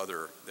are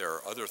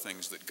other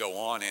things that go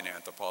on in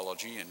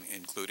anthropology,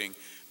 including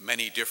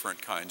many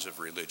different kinds of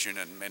religion,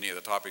 and many of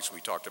the topics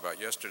we talked about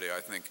yesterday,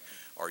 I think,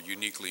 are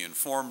uniquely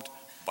informed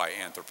by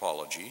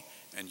anthropology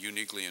and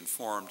uniquely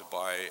informed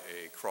by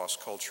a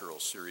cross-cultural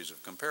series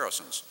of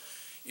comparisons.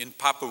 In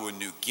Papua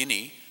New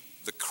Guinea,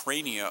 the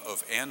crania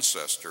of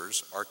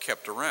ancestors are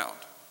kept around.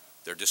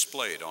 They're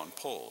displayed on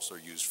poles. They're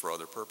used for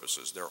other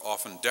purposes. They're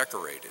often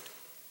decorated.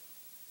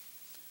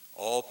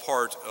 All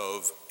part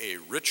of a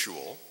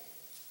ritual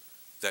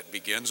that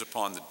begins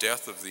upon the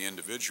death of the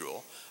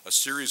individual, a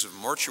series of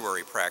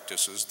mortuary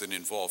practices that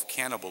involve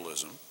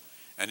cannibalism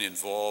and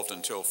involved,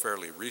 until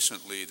fairly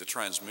recently, the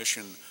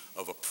transmission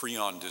of a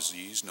prion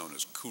disease known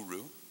as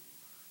kuru.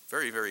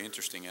 Very, very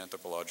interesting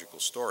anthropological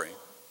story.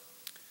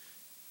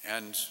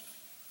 And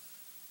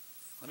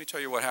let me tell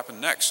you what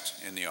happened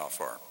next in the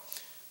Afar.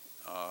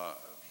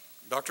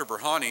 Dr.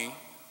 Burhani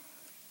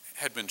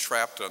had been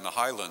trapped on the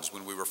highlands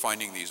when we were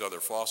finding these other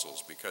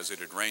fossils because it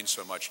had rained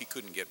so much he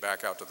couldn't get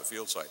back out to the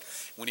field site.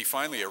 When he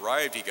finally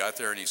arrived, he got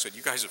there and he said,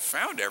 "You guys have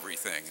found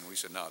everything." And we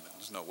said, "No,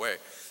 there's no way."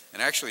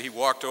 And actually he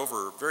walked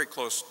over very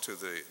close to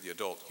the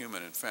adult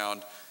human and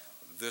found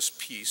this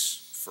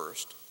piece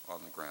first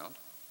on the ground,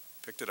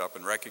 picked it up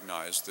and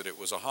recognized that it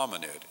was a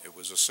hominid. It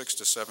was a 6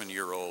 to 7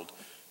 year old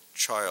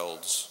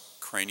child's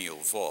cranial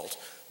vault.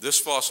 This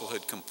fossil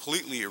had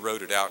completely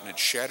eroded out and had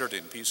shattered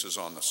in pieces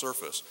on the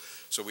surface.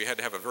 So we had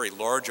to have a very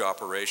large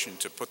operation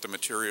to put the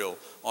material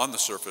on the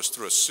surface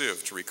through a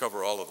sieve to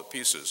recover all of the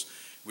pieces.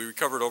 We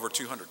recovered over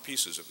 200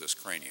 pieces of this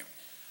cranium.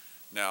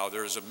 Now,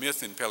 there's a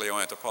myth in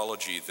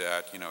paleoanthropology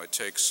that, it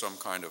takes some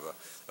kind of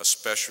a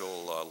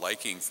special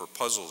liking for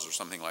puzzles or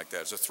something like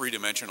that. It's a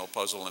three-dimensional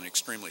puzzle and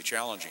extremely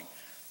challenging.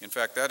 In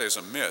fact, that is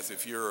a myth.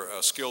 If you're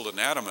a skilled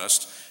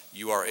anatomist,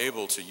 you are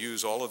able to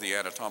use all of the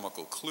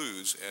anatomical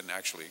clues and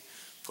actually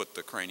put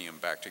the cranium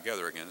back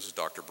together again. This is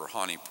Dr.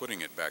 Burhani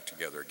putting it back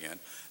together again,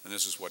 and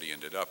this is what he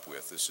ended up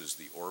with. This is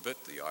the orbit,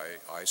 the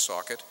eye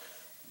socket,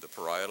 the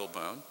parietal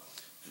bone.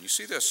 And you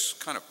see this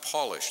kind of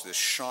polish, this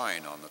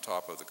shine on the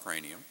top of the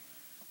cranium.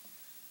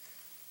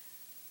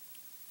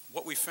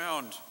 What we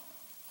found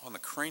on the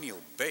cranial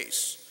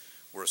base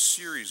were a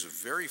series of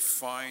very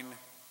fine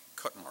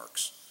cut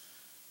marks.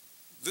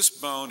 This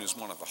bone is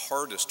one of the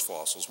hardest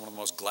fossils, one of the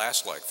most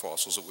glass-like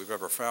fossils that we've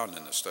ever found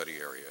in the study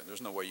area. There's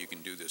no way you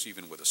can do this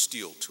even with a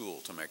steel tool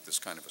to make this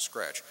kind of a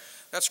scratch.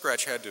 That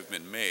scratch had to have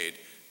been made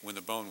when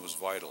the bone was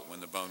vital,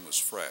 when the bone was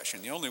fresh.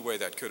 And the only way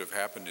that could have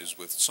happened is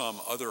with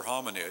some other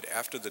hominid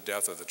after the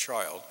death of the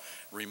child,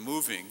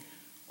 removing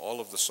all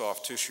of the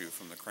soft tissue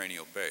from the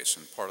cranial base.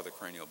 And part of the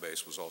cranial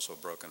base was also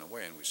broken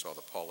away, and we saw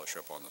the polish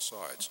up on the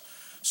sides.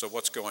 So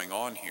what's going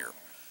on here?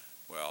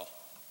 Well,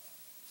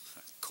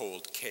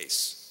 cold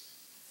case.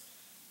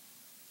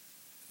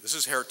 This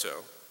is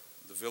Herto.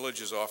 The village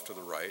is off to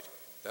the right.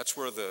 That's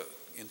where the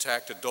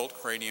intact adult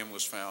cranium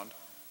was found,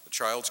 the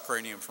child's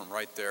cranium from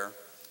right there.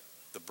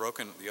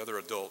 the other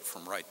adult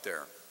from right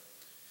there.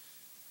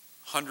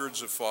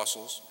 Hundreds of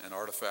fossils and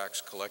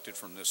artifacts collected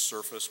from this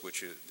surface,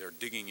 which they're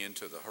digging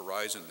into the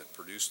horizon that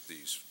produced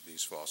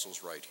these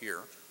fossils right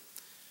here.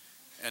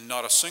 And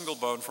not a single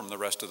bone from the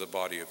rest of the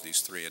body of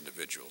these three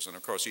individuals. And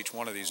of course, each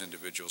one of these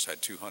individuals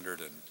had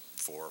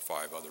 204 or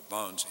 5 other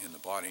bones in the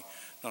body.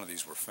 None of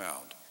these were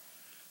found.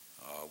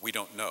 We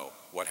don't know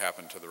what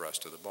happened to the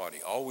rest of the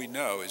body. All we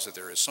know is that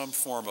there is some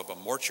form of a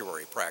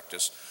mortuary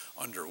practice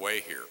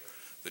underway here.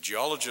 The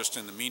geologists,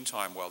 in the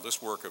meantime, while this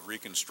work of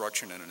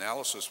reconstruction and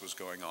analysis was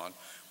going on,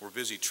 were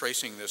busy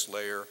tracing this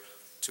layer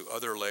to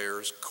other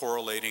layers,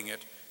 correlating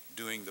it,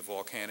 doing the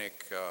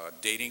volcanic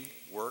dating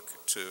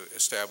work to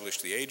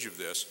establish the age of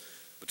this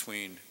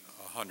between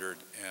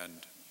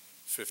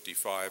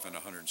 155 and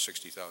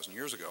 160,000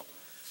 years ago.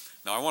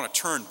 Now I want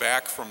to turn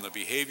back from the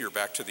behavior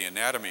back to the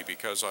anatomy,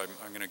 because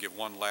I'm going to give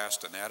one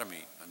last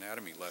anatomy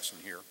lesson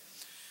here.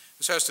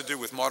 This has to do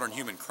with modern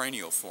human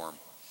cranial form.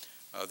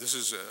 This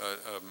is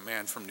a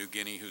man from New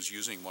Guinea who's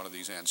using one of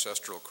these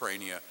ancestral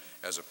crania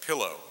as a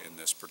pillow in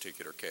this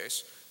particular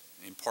case,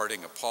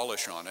 imparting a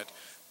polish on it.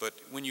 But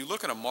when you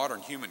look at a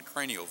modern human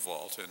cranial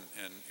vault, and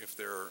if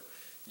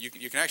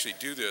you can actually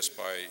do this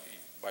by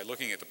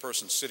looking at the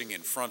person sitting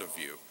in front of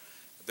you.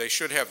 They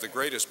should have the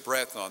greatest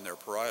breadth on their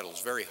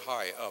parietals very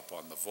high up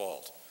on the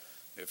vault.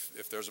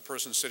 If there's a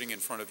person sitting in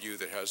front of you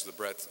that has the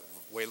breadth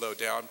way low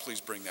down,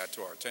 please bring that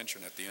to our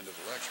attention at the end of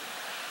the lecture.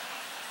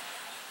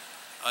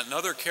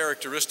 Another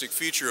characteristic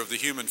feature of the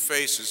human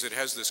face is it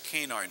has this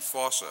canine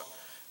fossa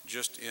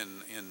just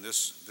in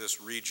this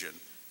region.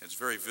 It's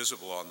very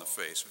visible on the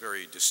face,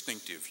 very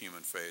distinctive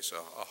human face,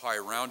 a high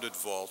rounded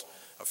vault,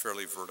 a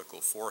fairly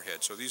vertical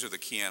forehead. So these are the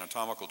key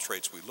anatomical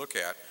traits we look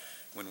at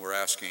when we're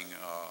asking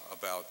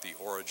about the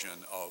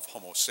origin of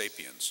Homo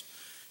sapiens.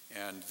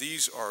 And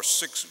these are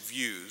 6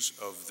 views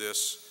of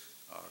this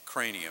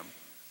cranium.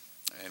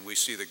 And we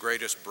see the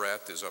greatest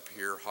breadth is up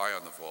here, high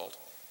on the vault,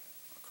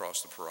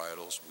 across the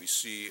parietals. We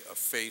see a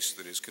face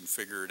that is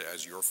configured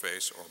as your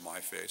face or my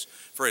face.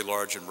 Very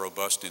large and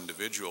robust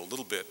individual, a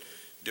little bit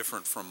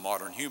different from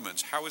modern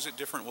humans. How is it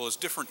different? Well, it's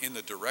different in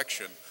the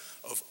direction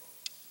of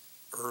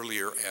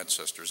earlier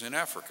ancestors in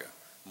Africa.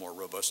 More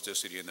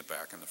robusticity in the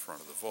back and the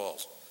front of the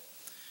vault.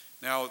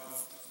 Now,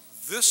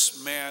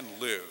 this man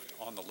lived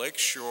on the lake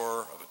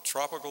shore of a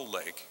tropical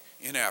lake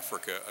in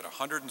Africa at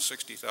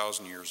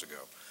 160,000 years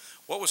ago.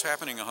 What was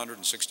happening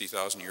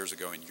 160,000 years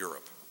ago in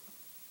Europe?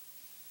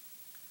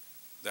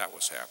 That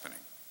was happening.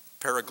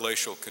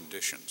 Periglacial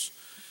conditions.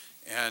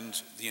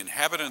 And the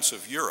inhabitants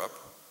of Europe,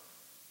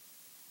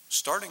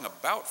 starting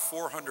about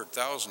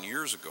 400,000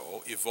 years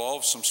ago,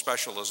 evolved some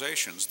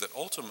specializations that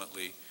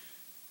ultimately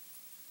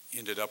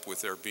ended up with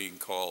their being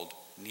called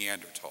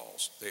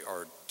Neanderthals. They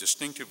are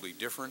distinctively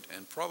different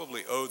and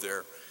probably owe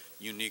their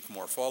unique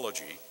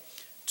morphology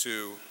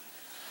to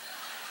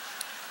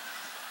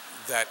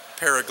that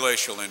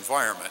periglacial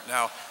environment.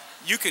 Now,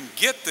 you can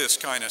get this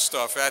kind of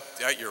stuff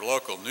at your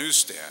local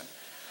newsstand,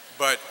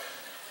 but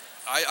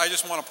I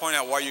just want to point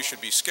out why you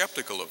should be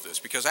skeptical of this,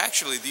 because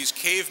actually these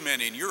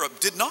cavemen in Europe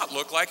did not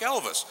look like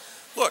Elvis.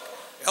 Look,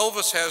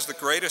 Elvis has the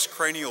greatest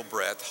cranial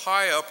breadth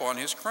high up on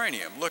his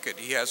cranium. Look at,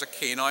 he has a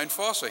canine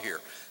fossa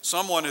here.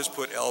 Someone has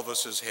put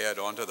Elvis's head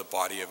onto the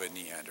body of a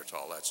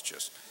Neanderthal.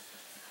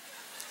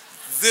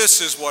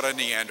 This is what a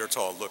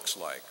Neanderthal looks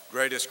like.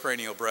 Greatest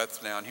cranial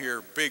breadth down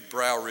here, big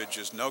brow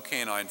ridges, no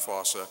canine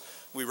fossa.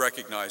 We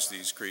recognize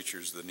these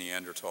creatures, the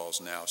Neanderthals,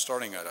 now,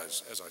 starting at,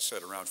 as I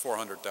said, around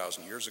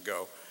 400,000 years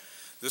ago.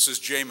 This is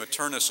J.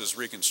 Maternus's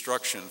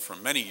reconstruction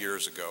from many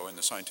years ago in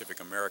the Scientific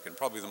American,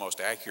 probably the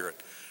most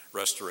accurate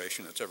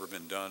restoration that's ever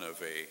been done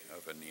of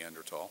a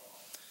Neanderthal.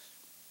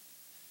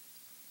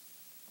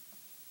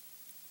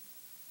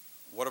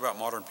 What about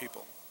modern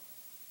people?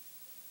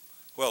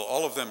 Well,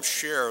 all of them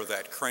share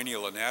that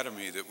cranial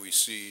anatomy that we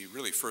see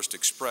really first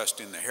expressed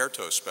in the hair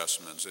toe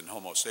specimens in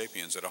Homo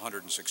sapiens at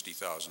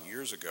 160,000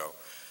 years ago.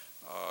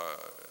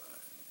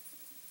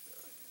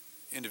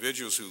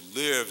 Individuals who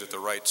lived at the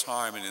right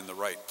time and in the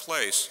right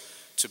place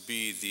to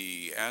be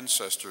the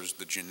ancestors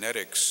the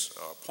genetics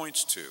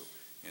points to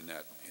in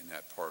that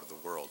part of the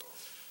world.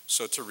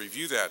 So to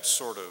review that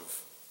sort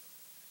of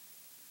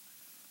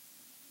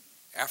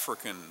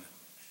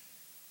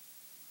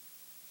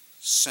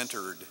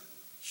African-centered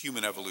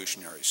human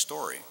evolutionary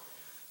story,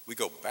 we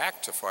go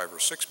back to 5 or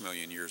 6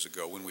 million years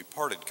ago when we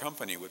parted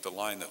company with the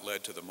line that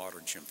led to the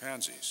modern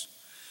chimpanzees.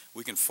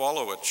 We can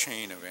follow a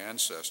chain of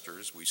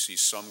ancestors. We see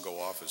some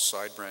go off as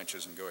side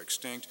branches and go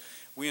extinct.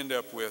 We end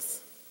up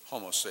with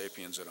Homo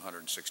sapiens at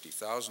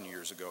 160,000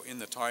 years ago in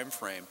the time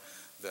frame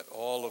that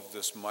all of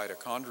this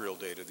mitochondrial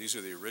data, these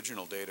are the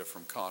original data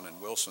from Kahn and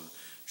Wilson,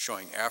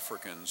 showing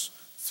Africans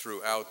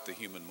throughout the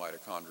human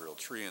mitochondrial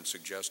tree and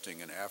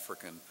suggesting an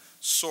African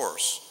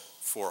source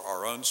for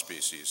our own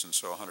species. And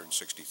so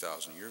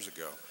 160,000 years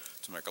ago,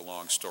 to make a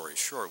long story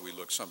short, we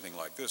look something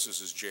like this.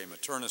 This is J.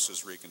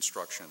 Maternus's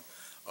reconstruction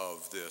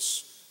of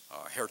this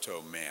hair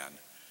toe man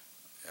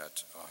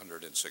at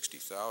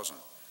 160,000.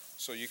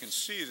 So you can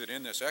see that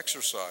in this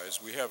exercise,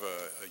 we have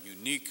a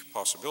unique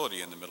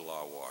possibility in the Middle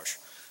Awash.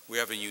 We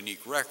have a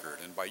unique record,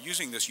 and by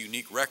using this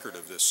unique record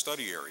of this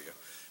study area,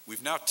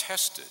 we've now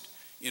tested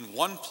in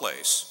one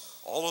place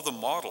all of the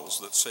models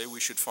that say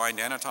we should find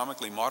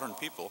anatomically modern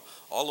people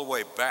all the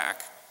way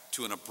back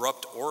to an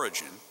abrupt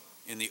origin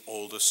in the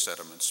oldest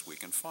sediments we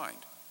can find.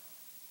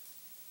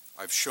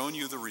 I've shown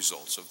you the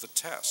results of the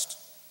test.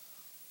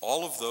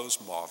 All of those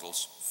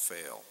models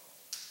fail.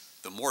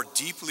 The more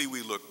deeply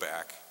we look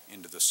back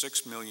into the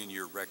 6 million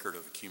year record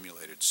of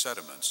accumulated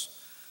sediments,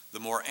 the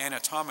more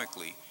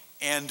anatomically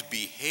and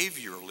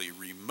behaviorally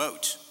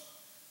remote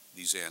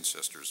these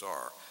ancestors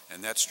are.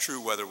 And that's true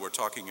whether we're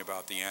talking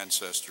about the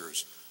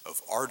ancestors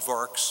of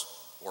aardvarks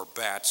or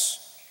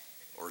bats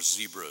or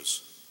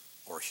zebras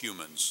or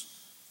humans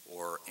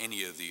or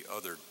any of the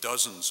other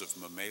dozens of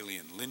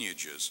mammalian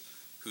lineages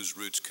whose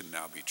roots can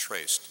now be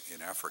traced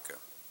in Africa.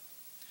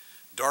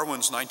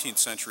 Darwin's 19th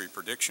century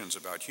predictions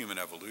about human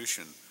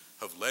evolution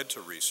have led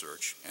to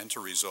research and to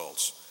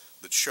results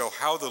that show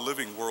how the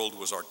living world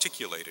was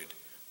articulated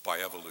by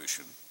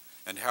evolution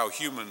and how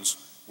humans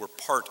were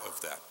part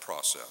of that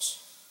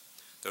process.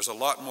 There's a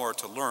lot more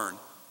to learn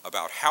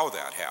about how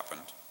that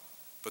happened,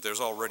 but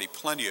there's already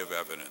plenty of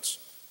evidence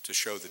to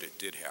show that it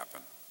did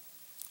happen.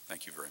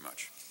 Thank you very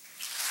much.